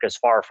our work is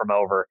far from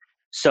over.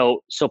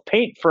 So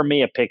paint for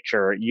me a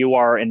picture. You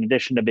are, in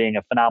addition to being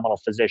a phenomenal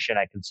physician,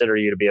 I consider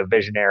you to be a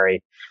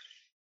visionary.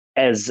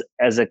 As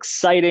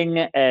exciting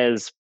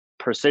as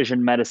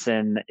precision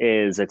medicine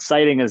is,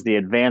 exciting as the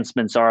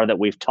advancements are that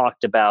we've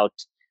talked about,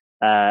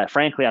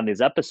 frankly, on these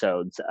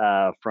episodes,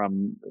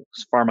 from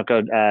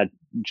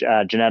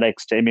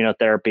pharmacogenetics to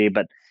immunotherapy,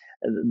 but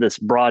this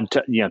broad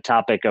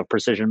topic of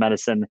precision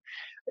medicine.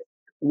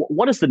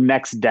 What does the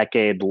next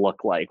decade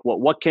look like?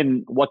 What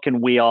can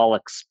we all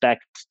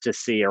expect to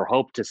see or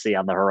hope to see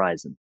on the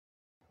horizon?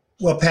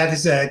 Well, Pat,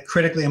 this is a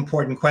critically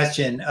important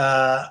question.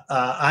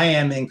 I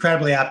am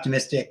incredibly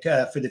optimistic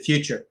for the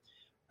future.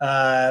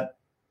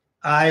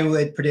 I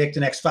would predict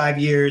the next 5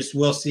 years,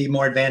 we'll see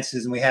more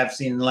advances than we have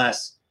seen in the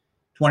last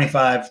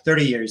 25,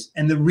 30 years.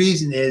 And the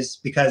reason is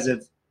because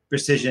of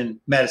precision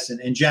medicine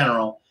in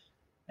general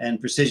and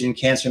precision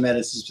cancer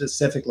medicine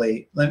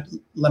specifically. Let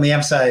me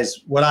emphasize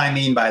what I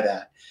mean by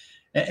that.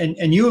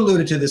 And you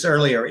alluded to this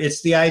earlier.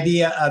 It's the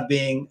idea of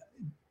being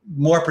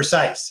more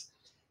precise.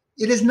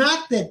 It is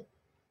not that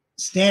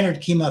standard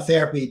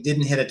chemotherapy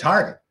didn't hit a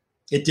target.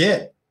 It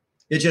did.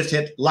 It just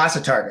hit lots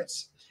of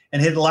targets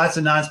and hit lots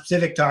of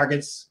nonspecific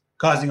targets,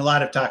 causing a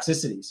lot of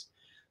toxicities.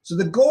 So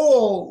the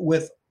goal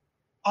with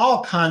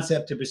all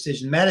concept of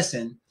precision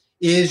medicine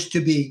is to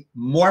be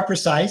more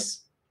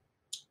precise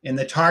in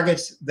the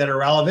targets that are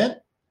relevant,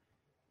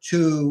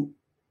 to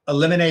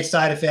eliminate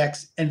side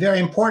effects, and very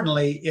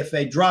importantly, if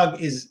a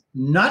drug is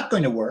not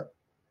going to work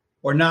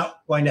or not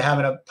going to have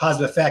a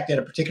positive effect at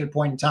a particular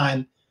point in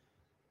time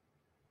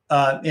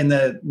in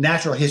the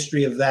natural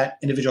history of that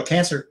individual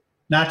cancer,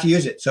 not to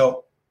use it.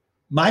 So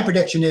my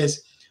prediction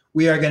is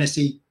we are going to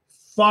see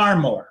far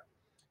more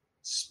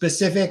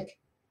specific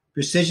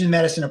precision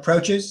medicine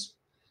approaches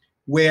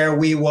where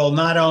we will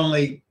not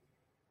only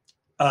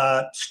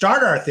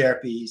start our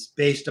therapies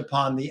based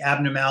upon the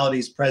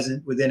abnormalities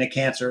present within a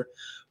cancer,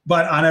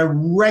 but on a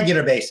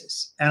regular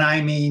basis, and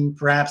I mean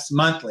perhaps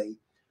monthly,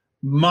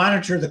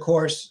 monitor the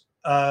course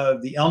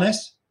of the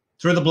illness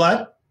through the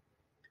blood.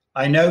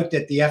 I note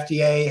that the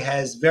FDA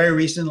has very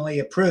recently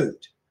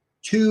approved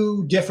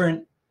 2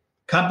 different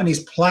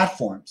companies'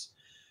 platforms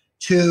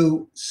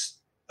to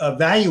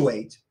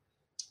evaluate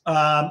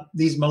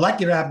these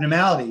molecular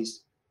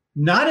abnormalities,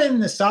 not in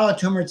the solid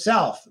tumor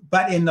itself,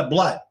 but in the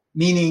blood,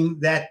 meaning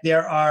that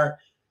there are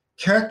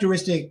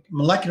characteristic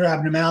molecular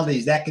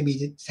abnormalities that can be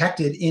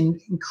detected in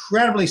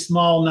incredibly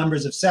small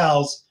numbers of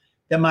cells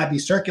that might be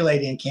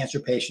circulating in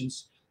cancer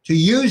patients, to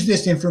use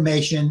this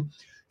information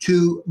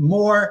to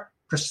more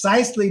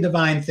precisely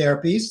define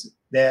therapies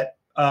that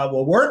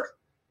will work,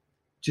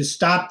 to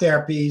stop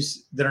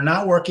therapies that are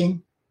not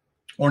working,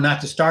 or not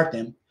to start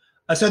them.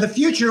 So the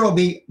future will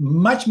be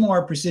much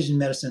more precision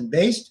medicine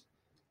based,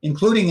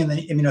 including in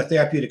the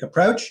immunotherapeutic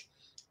approach.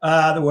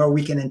 where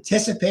we can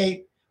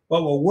anticipate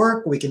what will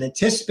work. We can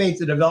anticipate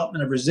the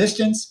development of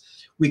resistance.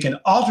 We can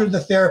alter the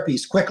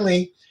therapies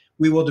quickly.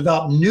 We will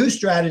develop new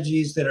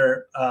strategies that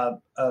are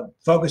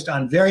focused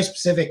on very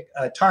specific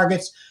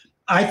targets.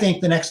 I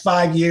think the next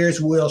 5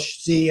 years we'll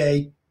see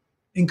a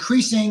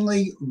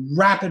increasingly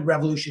rapid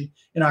revolution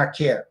in our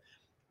care.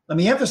 Let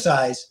me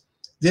emphasize,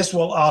 this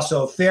will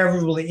also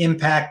favorably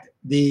impact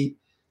the,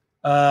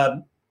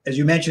 as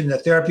you mentioned, the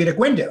therapeutic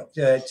window.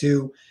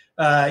 You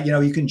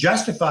can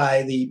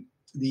justify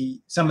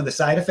some of the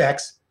side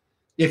effects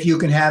if you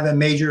can have a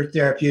major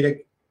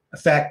therapeutic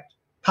effect,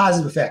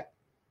 positive effect.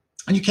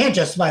 And you can't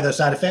justify those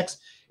side effects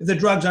if the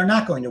drugs are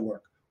not going to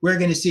work. We're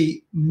going to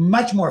see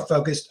much more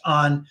focused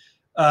on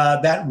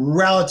that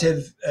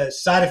relative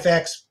side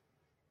effects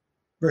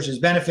versus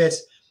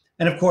benefits.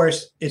 And of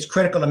course, it's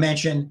critical to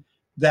mention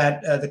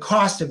that the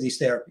cost of these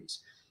therapies.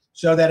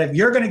 So that if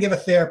you're going to give a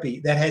therapy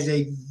that has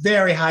a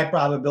very high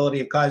probability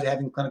of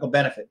having clinical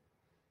benefit,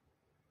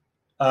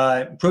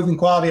 improving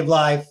quality of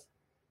life,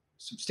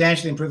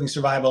 substantially improving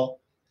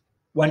survival,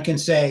 one can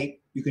say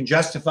you can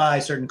justify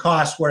certain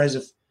costs, whereas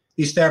if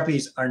these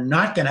therapies are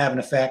not going to have an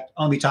effect,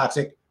 only be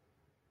toxic,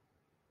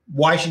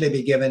 why should they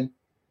be given?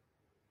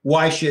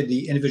 Why should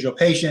the individual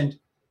patient,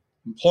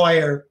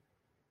 employer,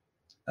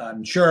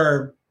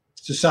 insurer,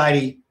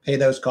 society pay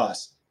those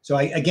costs? So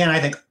I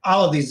think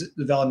all of these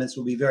developments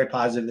will be very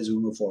positive as we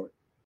move forward.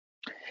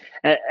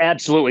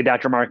 Absolutely,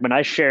 Dr. Markman.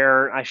 I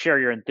share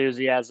your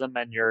enthusiasm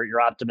and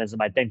your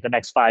optimism. I think the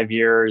next 5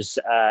 years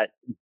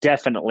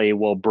definitely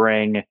will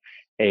bring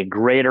a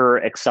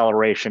greater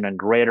acceleration and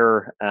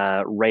greater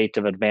rate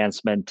of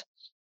advancement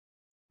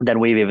than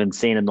we've even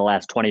seen in the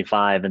last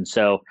 25. And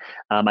so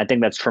I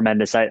think that's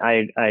tremendous.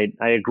 I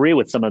agree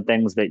with some of the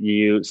things that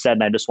you said,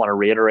 and I just want to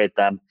reiterate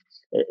them.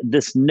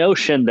 This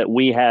notion that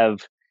we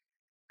have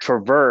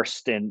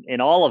traversed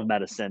in all of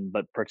medicine,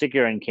 but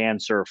particularly in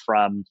cancer,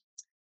 from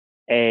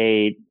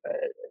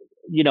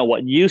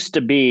what used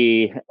to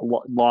be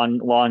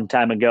long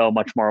time ago,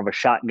 much more of a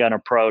shotgun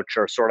approach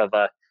or sort of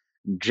a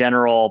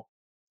general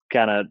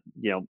kind of,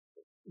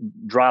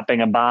 dropping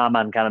a bomb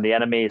on kind of the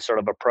enemy sort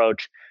of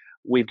approach.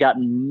 We've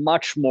gotten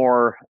much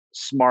more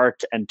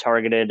smart and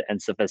targeted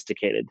and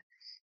sophisticated.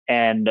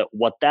 And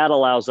what that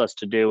allows us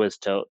to do is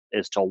to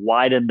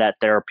widen that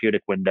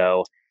therapeutic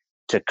window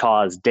to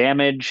cause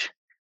damage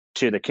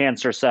to the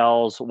cancer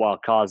cells while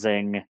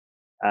causing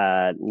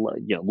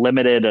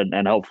limited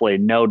and hopefully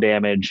no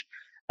damage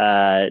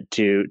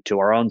to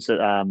our own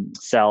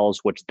cells,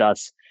 which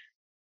thus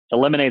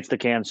eliminates the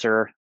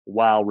cancer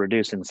while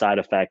reducing side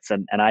effects.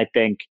 And I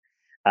think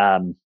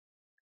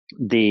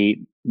the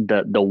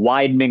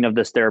widening of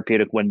this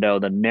therapeutic window,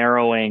 the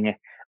narrowing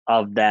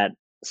of that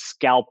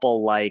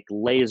scalpel-like,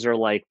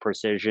 laser-like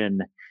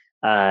precision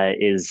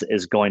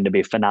is going to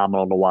be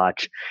phenomenal to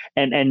watch.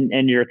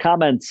 And your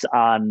comments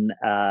on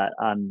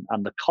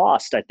the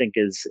cost, I think,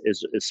 is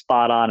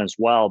spot on as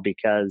well,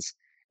 because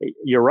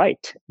you're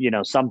right.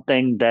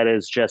 Something that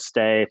is just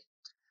a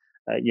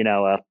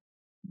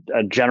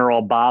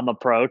general bomb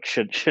approach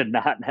should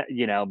not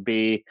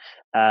be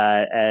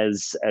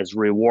as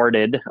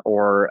rewarded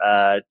or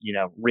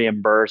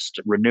reimbursed,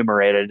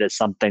 remunerated as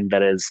something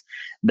that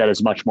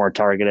is much more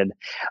targeted.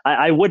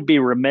 I would be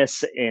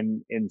remiss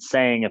in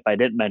saying if I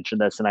didn't mention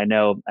this, and I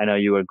know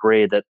you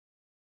agree, that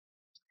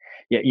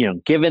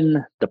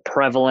given the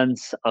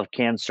prevalence of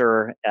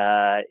cancer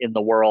in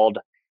the world,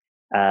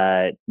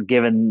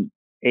 given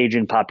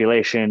aging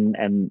population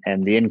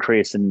and the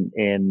increase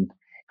in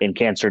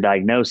cancer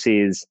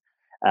diagnoses,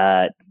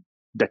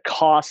 the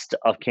cost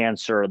of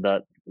cancer,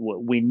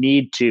 we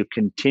need to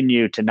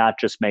continue to not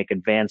just make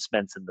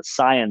advancements in the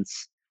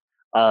science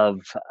of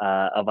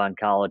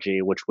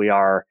oncology, which we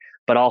are,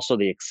 but also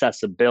the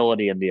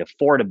accessibility and the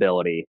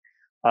affordability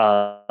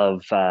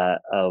of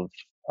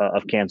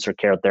cancer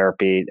care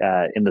therapy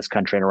in this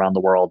country and around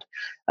the world,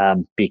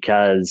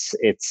 because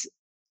it's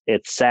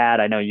sad.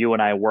 I know you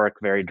and I work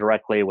very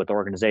directly with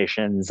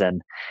organizations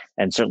and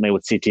certainly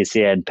with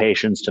CTCA and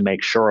patients to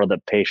make sure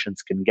that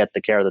patients can get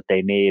the care that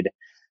they need.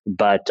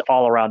 But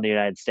all around the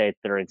United States,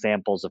 there are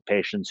examples of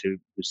patients who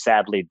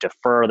sadly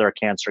defer their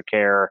cancer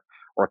care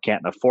or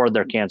can't afford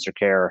their cancer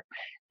care.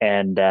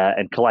 And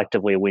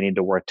collectively, we need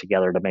to work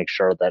together to make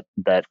sure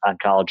that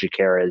oncology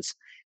care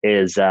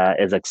is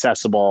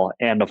accessible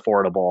and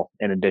affordable,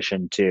 in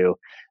addition to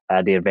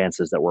the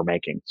advances that we're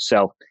making.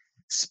 So,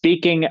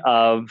 speaking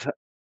of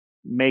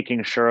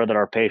making sure that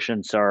our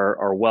patients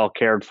are well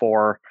cared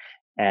for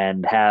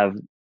and have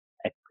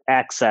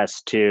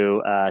access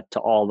to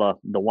all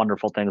the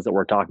wonderful things that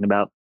we're talking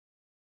about,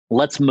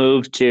 let's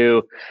move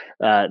to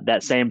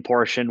that same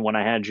portion when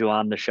I had you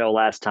on the show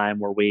last time,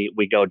 where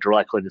we go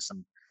directly to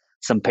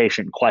some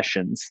patient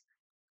questions.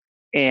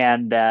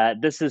 And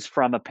this is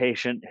from a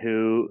patient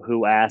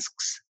who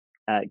asks,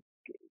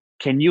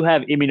 can you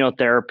have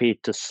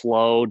immunotherapy to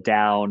slow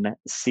down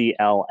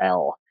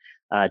CLL?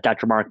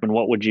 Dr. Markman,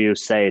 what would you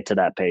say to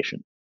that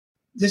patient?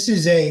 This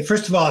is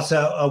first of all, it's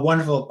a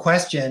wonderful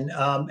question.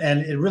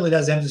 And it really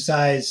does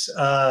emphasize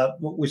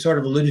what we sort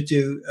of alluded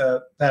to,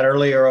 Pat,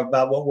 earlier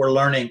about what we're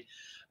learning.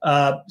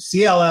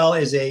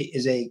 CLL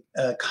is a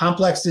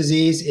complex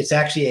disease. It's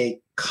actually a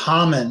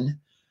common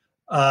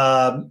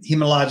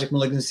hematologic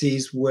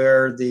malignancies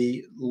where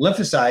the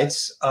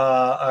lymphocytes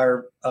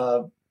are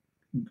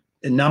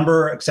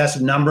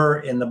excessive number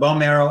in the bone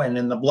marrow and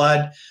in the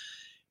blood.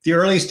 The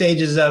early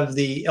stages of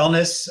the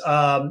illness,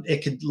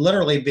 it could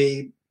literally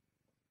be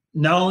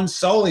known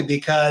solely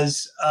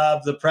because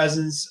of the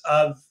presence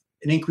of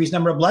an increased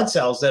number of blood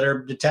cells that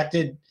are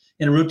detected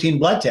in a routine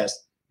blood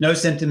test. No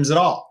symptoms at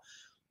all.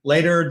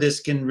 Later, this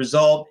can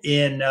result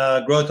in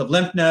growth of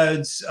lymph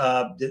nodes,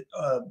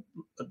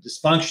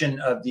 dysfunction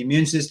of the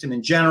immune system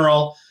in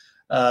general,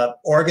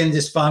 organ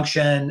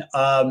dysfunction,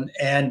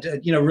 and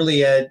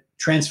really a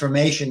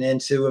transformation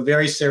into a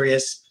very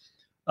serious,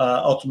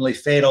 ultimately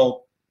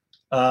fatal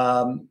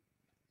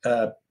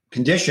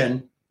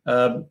condition,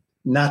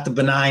 not the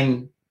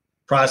benign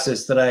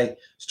process that I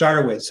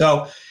started with.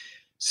 So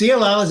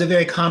CLL is a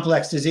very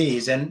complex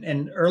disease,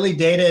 and early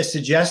data is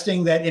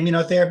suggesting that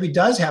immunotherapy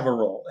does have a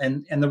role,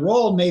 and the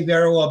role may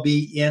very well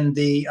be in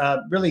the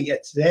really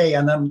today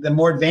on the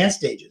more advanced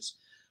stages,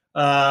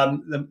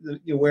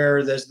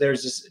 where there's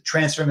this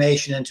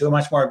transformation into a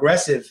much more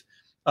aggressive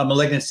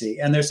malignancy,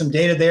 and there's some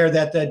data there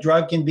that the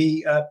drug can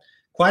be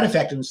quite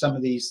effective in some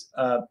of these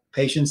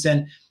patients,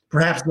 and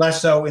perhaps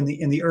less so in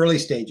the early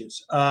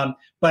stages.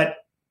 But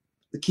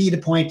the key to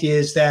point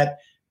is that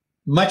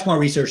much more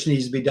research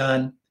needs to be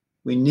done.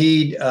 We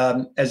need,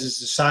 as a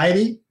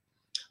society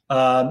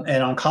and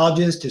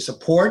oncologists, to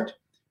support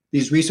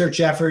these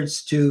research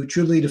efforts to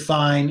truly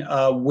define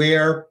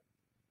where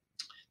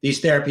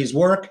these therapies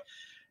work.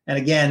 And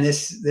again,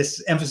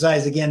 this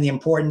emphasizes again the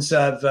importance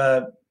of,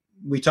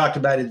 we talked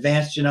about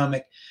advanced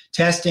genomic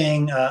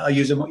testing. I'll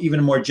use even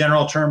a more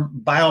general term,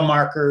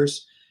 biomarkers,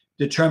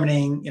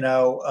 determining,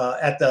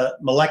 at the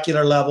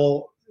molecular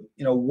level,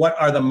 what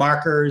are the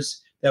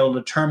markers that will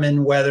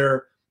determine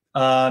whether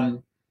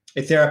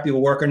a therapy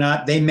will work or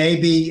not. They may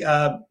be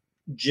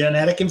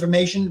genetic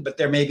information, but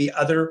there may be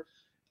other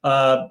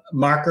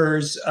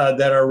markers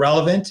that are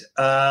relevant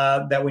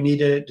that we need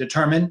to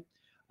determine.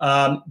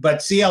 But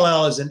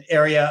CLL is an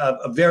area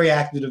of very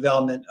active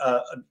development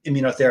of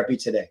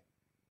immunotherapy today.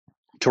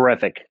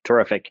 Terrific.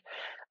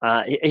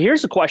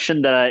 Here's a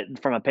question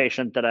from a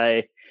patient that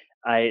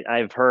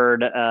I've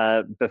heard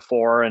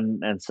before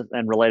and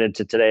related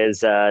to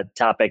today's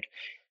topic.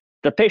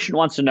 The patient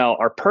wants to know,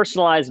 are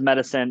personalized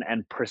medicine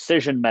and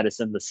precision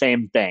medicine the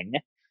same thing?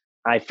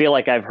 I feel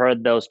like I've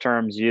heard those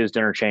terms used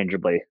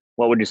interchangeably.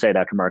 What would you say,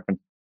 Dr. Markman?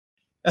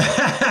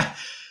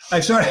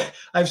 I've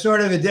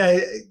sort of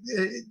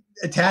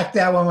attacked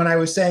that one when I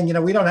was saying,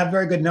 we don't have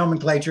very good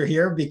nomenclature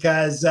here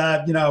because,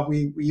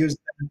 we use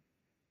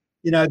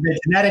the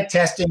genetic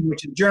testing,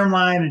 which is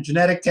germline, and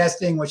genetic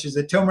testing, which is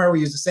a tumor.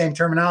 We use the same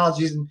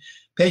terminologies, and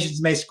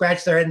patients may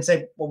scratch their head and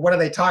say, well, what are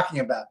they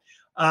talking about?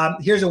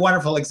 Here's a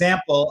wonderful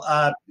example.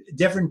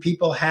 Different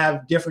people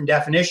have different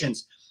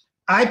definitions.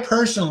 I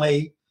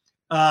personally,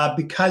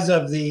 because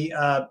of the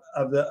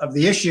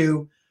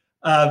issue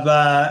of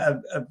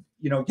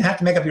you have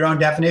to make up your own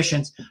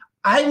definitions,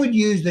 I would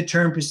use the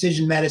term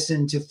precision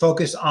medicine to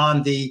focus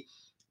on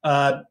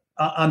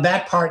on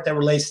that part that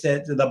relates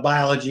to the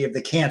biology of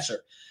the cancer.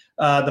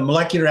 The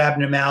molecular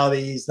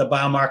abnormalities, the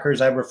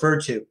biomarkers I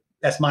referred to.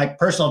 That's my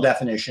personal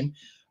definition.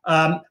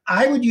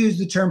 I would use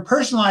the term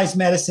personalized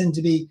medicine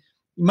to be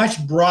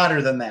much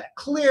broader than that.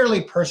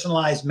 Clearly,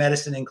 personalized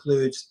medicine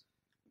includes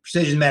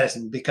precision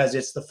medicine because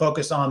it's the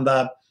focus on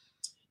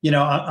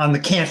on the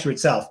cancer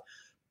itself.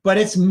 But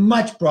it's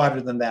much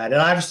broader than that. It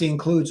obviously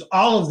includes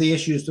all of the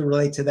issues that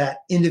relate to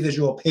that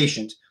individual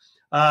patient.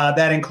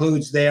 That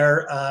includes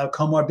their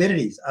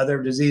comorbidities,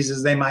 other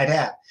diseases they might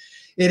have.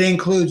 It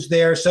includes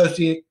their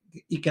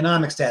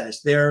socioeconomic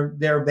status, their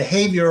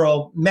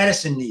behavioral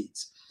medicine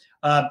needs,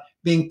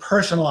 being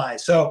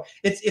personalized. So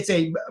it's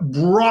a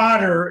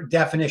broader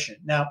definition.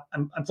 Now,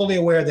 I'm fully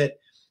aware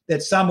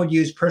that some would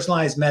use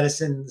personalized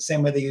medicine the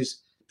same way they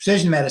use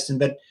precision medicine,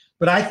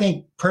 but I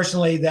think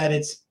personally that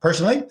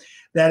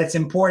it's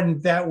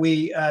important that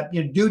we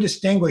do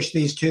distinguish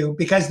these two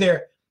because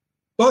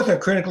both are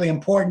critically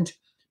important.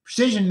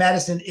 Precision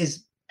medicine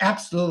is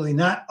absolutely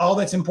not all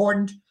that's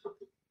important.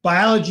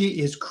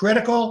 Biology is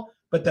critical,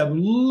 but the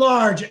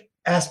large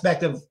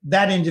aspect of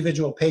that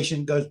individual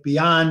patient goes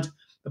beyond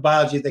the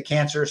biology of the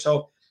cancer.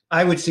 So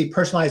I would see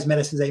personalized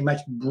medicine as a much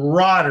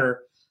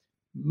broader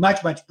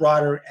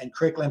and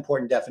critically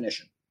important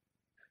definition.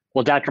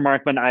 Well, Dr.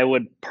 Markman, I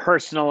would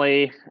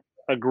personally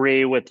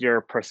agree with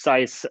your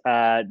precise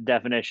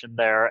definition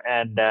there.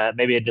 And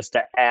maybe just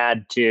to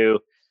add to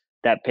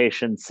that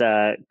patient's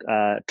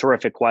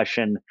terrific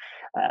question,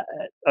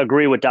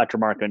 agree with Dr.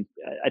 Markman.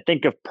 I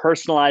think of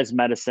personalized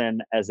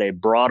medicine as a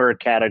broader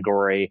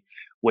category,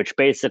 which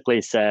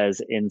basically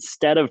says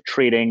instead of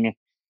treating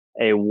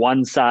a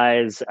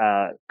one-size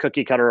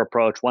cookie cutter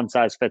approach,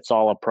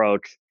 one-size-fits-all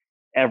approach,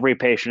 every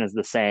patient is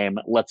the same.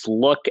 Let's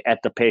look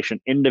at the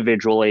patient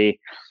individually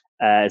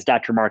as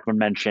Dr. Markman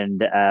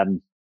mentioned,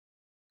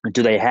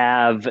 do they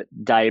have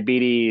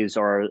diabetes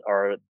or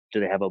do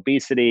they have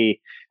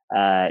obesity?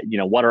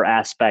 What are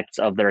aspects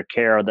of their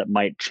care that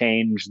might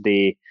change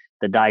the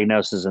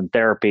diagnosis and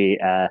therapy?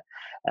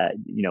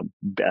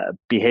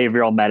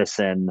 Behavioral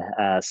medicine,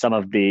 some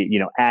of the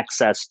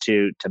access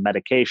to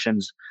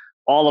medications,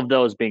 all of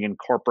those being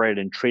incorporated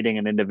in treating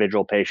an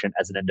individual patient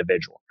as an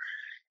individual.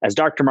 As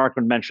Dr.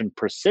 Markman mentioned,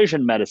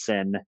 precision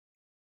medicine,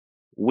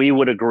 we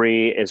would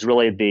agree, is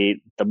really the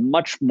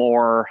much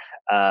more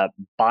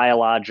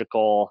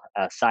biological,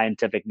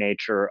 scientific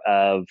nature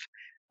of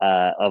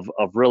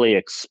really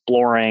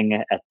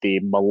exploring at the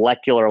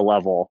molecular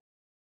level,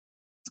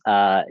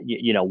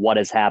 what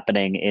is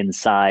happening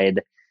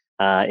inside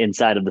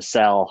of the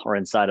cell or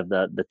inside of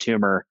the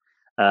tumor,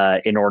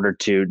 in order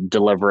to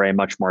deliver a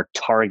much more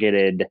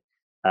targeted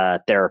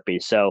therapy.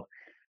 So,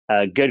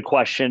 good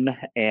question,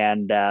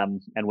 and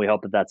we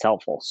hope that that's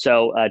helpful.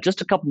 So, just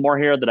a couple more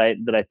here that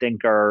I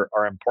think are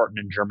important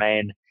and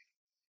germane.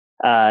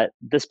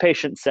 This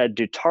patient said,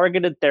 "Do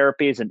targeted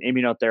therapies and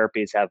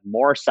immunotherapies have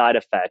more side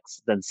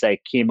effects than, say,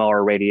 chemo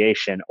or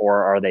radiation,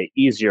 or are they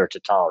easier to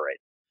tolerate?"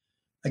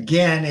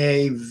 Again,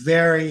 a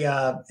very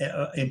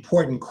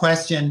important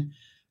question,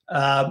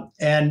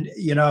 and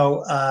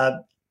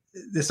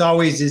this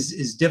always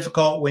is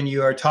difficult when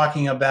you are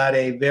talking about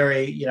a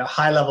very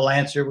high level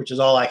answer, which is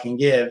all I can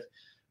give,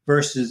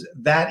 versus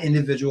that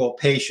individual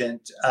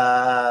patient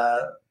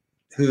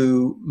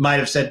who might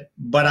have said,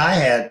 "But I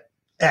had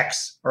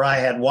X, or I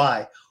had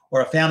Y,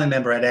 or a family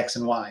member had X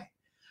and Y."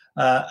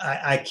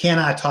 I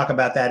cannot talk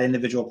about that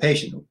individual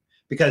patient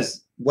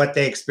because what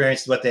they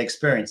experienced is what they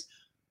experienced.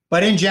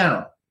 But in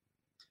general,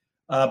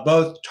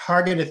 both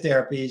targeted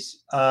therapies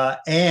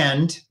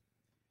and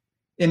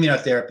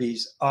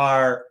immunotherapies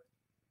are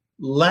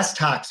less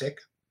toxic,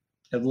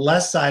 have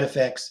less side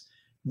effects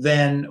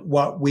than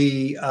what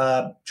we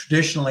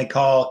traditionally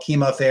call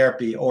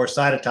chemotherapy or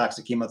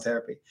cytotoxic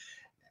chemotherapy.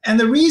 And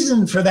the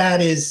reason for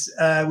that is,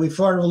 we've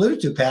sort of alluded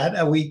to,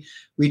 Pat, we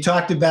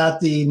talked about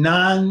the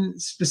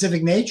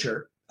non-specific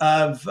nature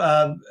of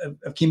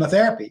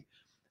chemotherapy.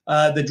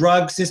 The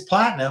drug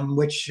cisplatin,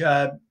 which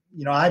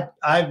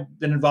I've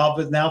been involved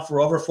with now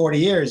for over 40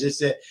 years.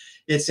 It's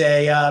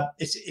an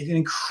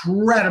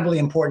incredibly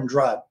important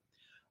drug,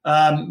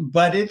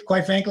 but it,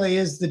 quite frankly,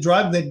 is the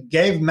drug that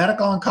gave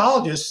medical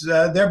oncologists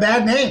their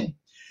bad name,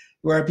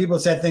 where people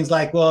said things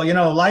like, "Well,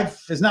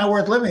 life is not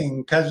worth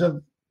living because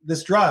of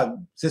this drug,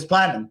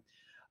 cisplatin.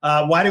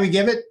 Why do we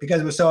give it?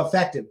 Because it was so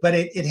effective." But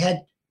it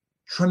had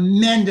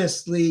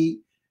tremendously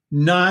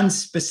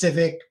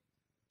non-specific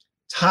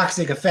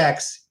toxic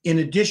effects in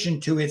addition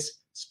to its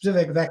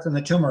specific effects on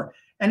the tumor.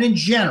 And in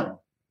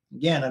general,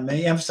 again, I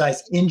may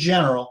emphasize, in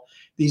general,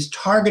 these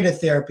targeted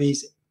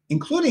therapies,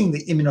 including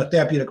the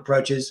immunotherapeutic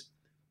approaches,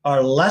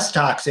 are less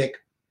toxic,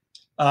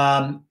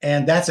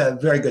 and that's a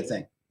very good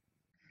thing.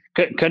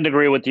 Couldn't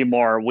agree with you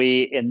more.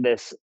 We, in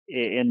this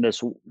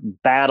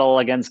battle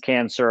against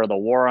cancer, the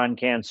war on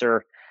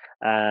cancer,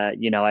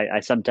 I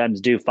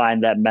sometimes do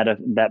find that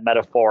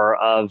metaphor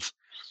of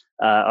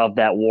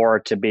that war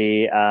to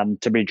be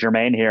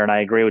germane here. And I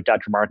agree with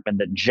Dr. Markman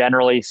that,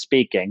 generally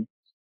speaking,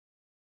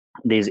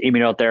 these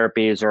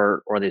immunotherapies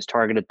or these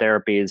targeted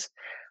therapies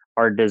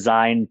are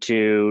designed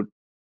to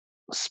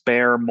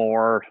spare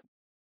more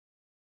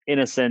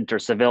innocent or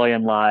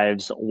civilian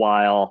lives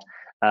while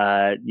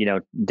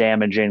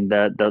damaging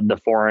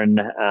the foreign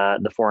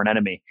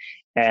enemy.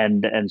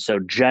 And so,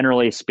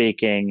 generally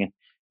speaking,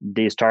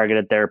 these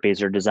targeted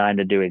therapies are designed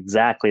to do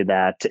exactly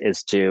that,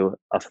 is to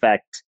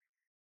affect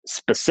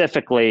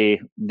specifically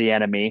the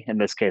enemy, in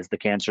this case the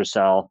cancer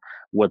cell,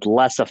 with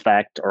less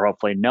effect, or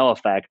hopefully no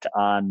effect,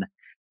 on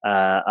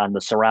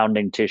the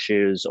surrounding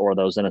tissues or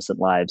those innocent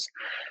lives.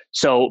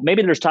 So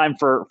maybe there's time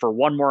for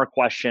one more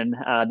question.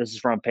 This is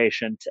from a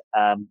patient.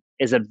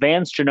 Is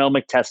advanced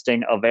genomic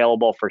testing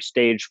available for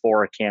stage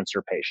 4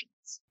 cancer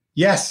patients?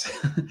 Yes.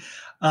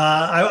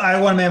 I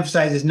want to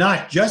emphasize it's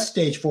not just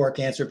stage 4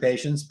 cancer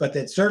patients, but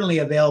it's certainly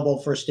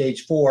available for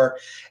stage 4.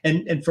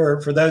 And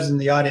for those in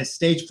the audience,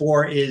 stage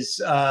 4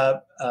 is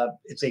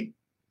it's a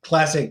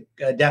classic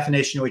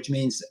definition, which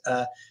means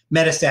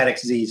metastatic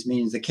disease,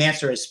 means the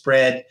cancer has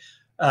spread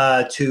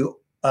to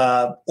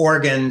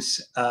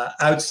organs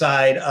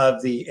outside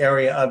of the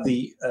area of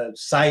the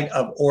site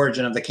of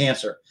origin of the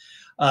cancer.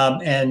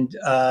 And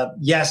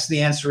yes,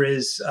 the answer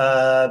is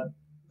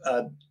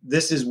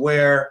this is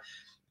where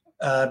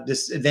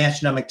this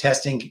advanced genomic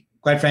testing,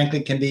 quite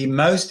frankly, can be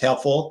most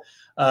helpful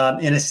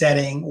in a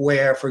setting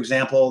where, for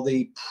example,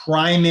 the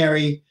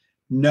primary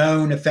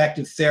known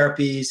effective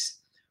therapies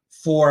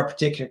for a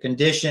particular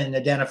condition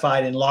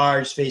identified in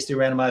large phase 3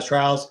 randomized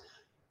trials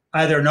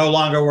either no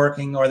longer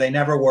working or they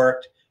never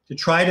worked, to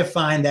try to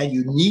find that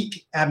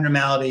unique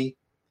abnormality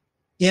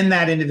in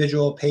that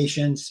individual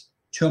patient's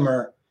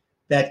tumor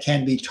that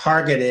can be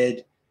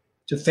targeted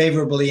to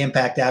favorably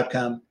impact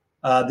outcome.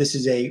 This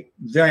is a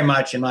very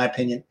much, in my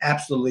opinion,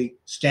 absolutely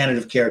standard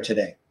of care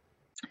today.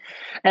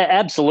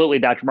 Absolutely,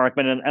 Dr.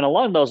 Markman. And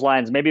along those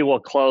lines, maybe we'll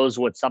close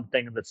with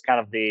something that's kind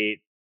of the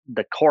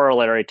the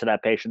corollary to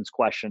that patient's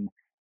question,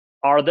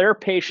 are there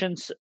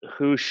patients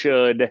who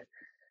are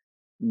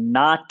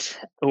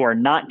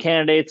not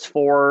candidates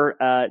for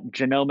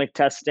genomic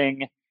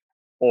testing?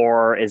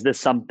 Or is this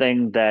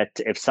something that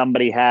if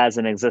somebody has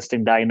an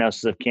existing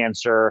diagnosis of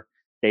cancer,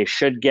 they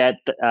should get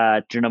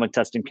genomic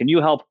testing? Can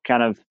you help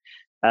kind of,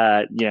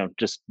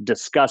 just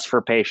discuss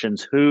for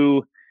patients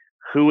who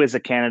is a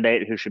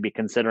candidate who should be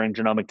considering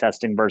genomic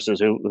testing versus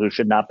who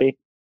should not be?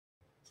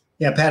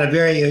 Yeah, Pat, a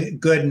very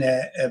good and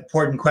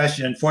important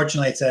question.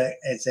 Unfortunately,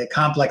 it's a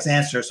complex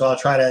answer, so I'll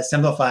try to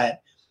simplify it.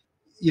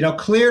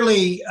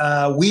 Clearly,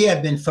 we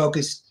have been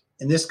focused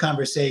in this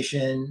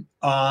conversation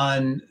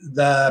on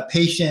the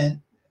patient,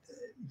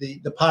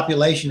 the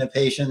population of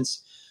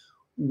patients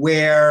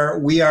where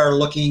we are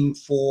looking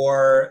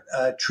for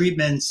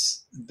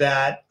treatments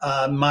that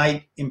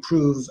might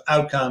improve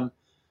outcome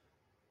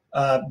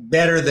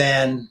better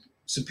than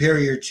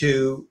superior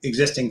to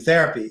existing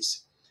therapies.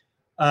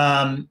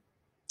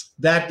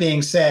 That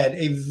being said,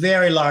 a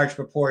very large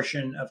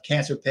proportion of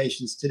cancer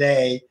patients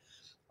today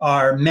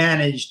are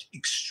managed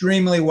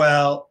extremely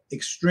well,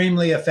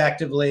 extremely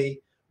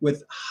effectively,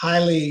 with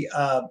highly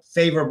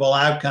favorable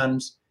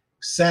outcomes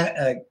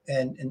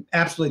and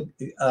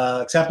absolutely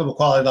acceptable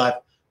quality of life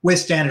with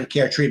standard of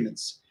care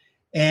treatments.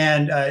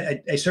 And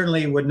I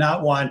certainly would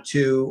not want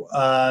to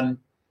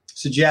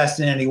suggest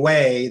in any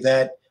way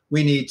that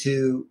we need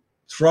to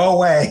throw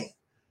away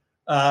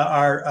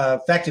our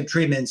effective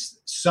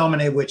treatments, so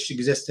many of which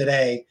exist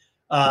today,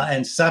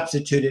 and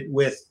substitute it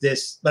with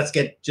this, let's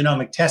get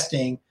genomic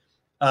testing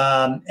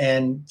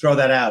and throw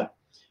that out.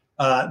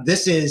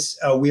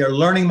 We are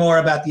learning more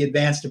about the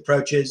advanced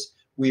approaches.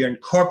 We are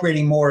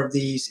incorporating more of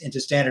these into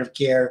standard of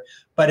care,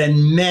 but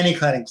in many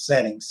clinical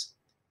settings,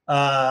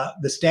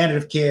 the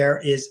standard of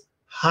care is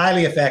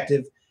highly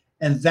effective,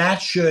 and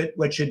that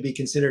what should be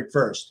considered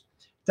first.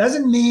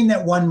 Doesn't mean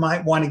that one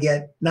might want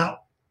to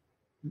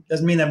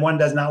doesn't mean that one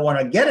does not want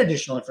to get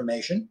additional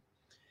information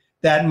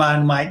that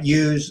one might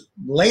use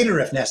later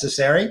if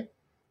necessary.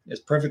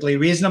 It's perfectly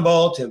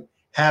reasonable to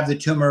have the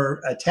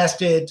tumor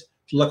tested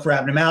to look for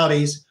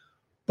abnormalities,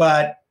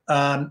 but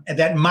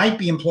that might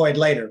be employed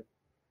later.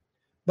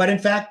 But in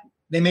fact,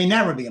 they may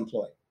never be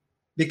employed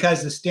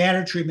because the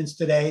standard treatments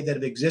today that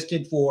have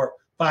existed for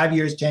 5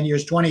 years, 10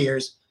 years, 20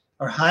 years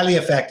are highly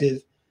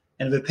effective.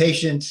 And if a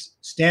patient's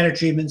standard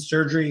treatment,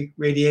 surgery,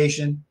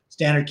 radiation,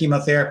 standard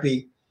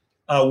chemotherapy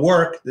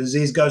work, the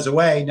disease goes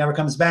away, never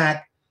comes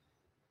back,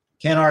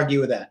 can't argue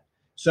with that.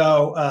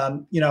 So,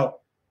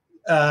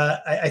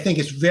 I think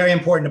it's very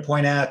important to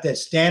point out that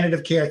standard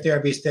of care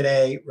therapies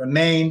today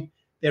remain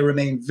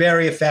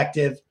very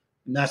effective.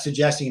 I'm not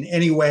suggesting in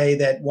any way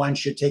that one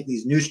should take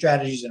these new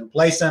strategies and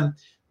replace them.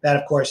 That,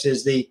 of course,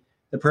 is the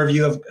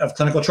purview of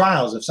clinical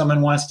trials. If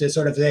someone wants to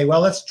sort of say,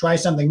 well, let's try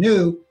something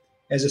new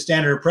as a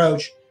standard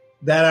approach,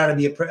 that ought to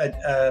be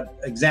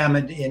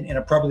examined in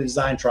appropriately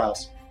designed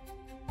trials.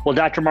 Well,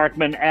 Dr.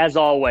 Markman, as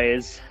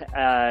always,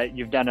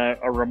 you've done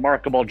a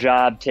remarkable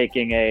job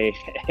taking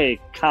a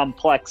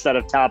complex set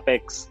of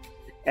topics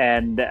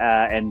and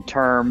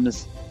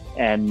terms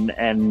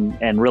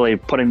and really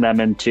putting them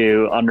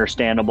into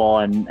understandable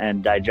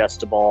and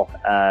digestible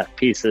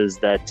pieces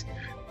that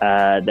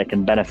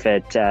can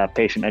benefit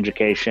patient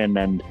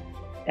education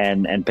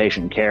and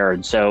patient care.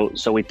 And so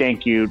we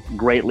thank you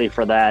greatly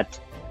for that.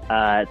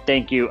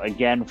 Thank you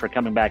again for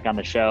coming back on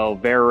the show.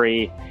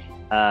 Very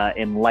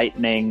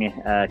enlightening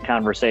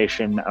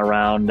conversation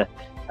around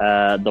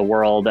the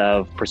world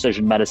of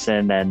precision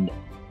medicine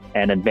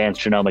and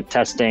advanced genomic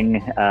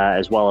testing,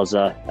 as well as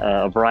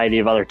a variety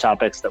of other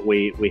topics that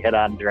we hit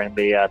on during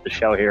the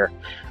show here.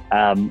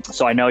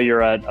 So I know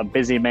you're a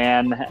busy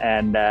man,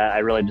 and I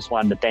really just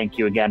wanted to thank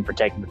you again for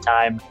taking the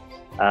time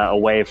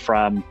away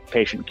from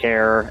patient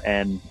care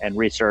and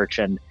research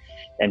and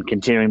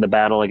continuing the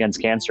battle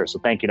against cancer. So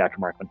thank you, Dr.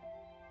 Markman.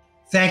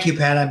 Thank you,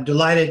 Pat. I'm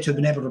delighted to have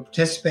been able to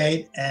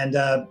participate and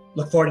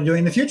look forward to doing it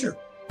in the future.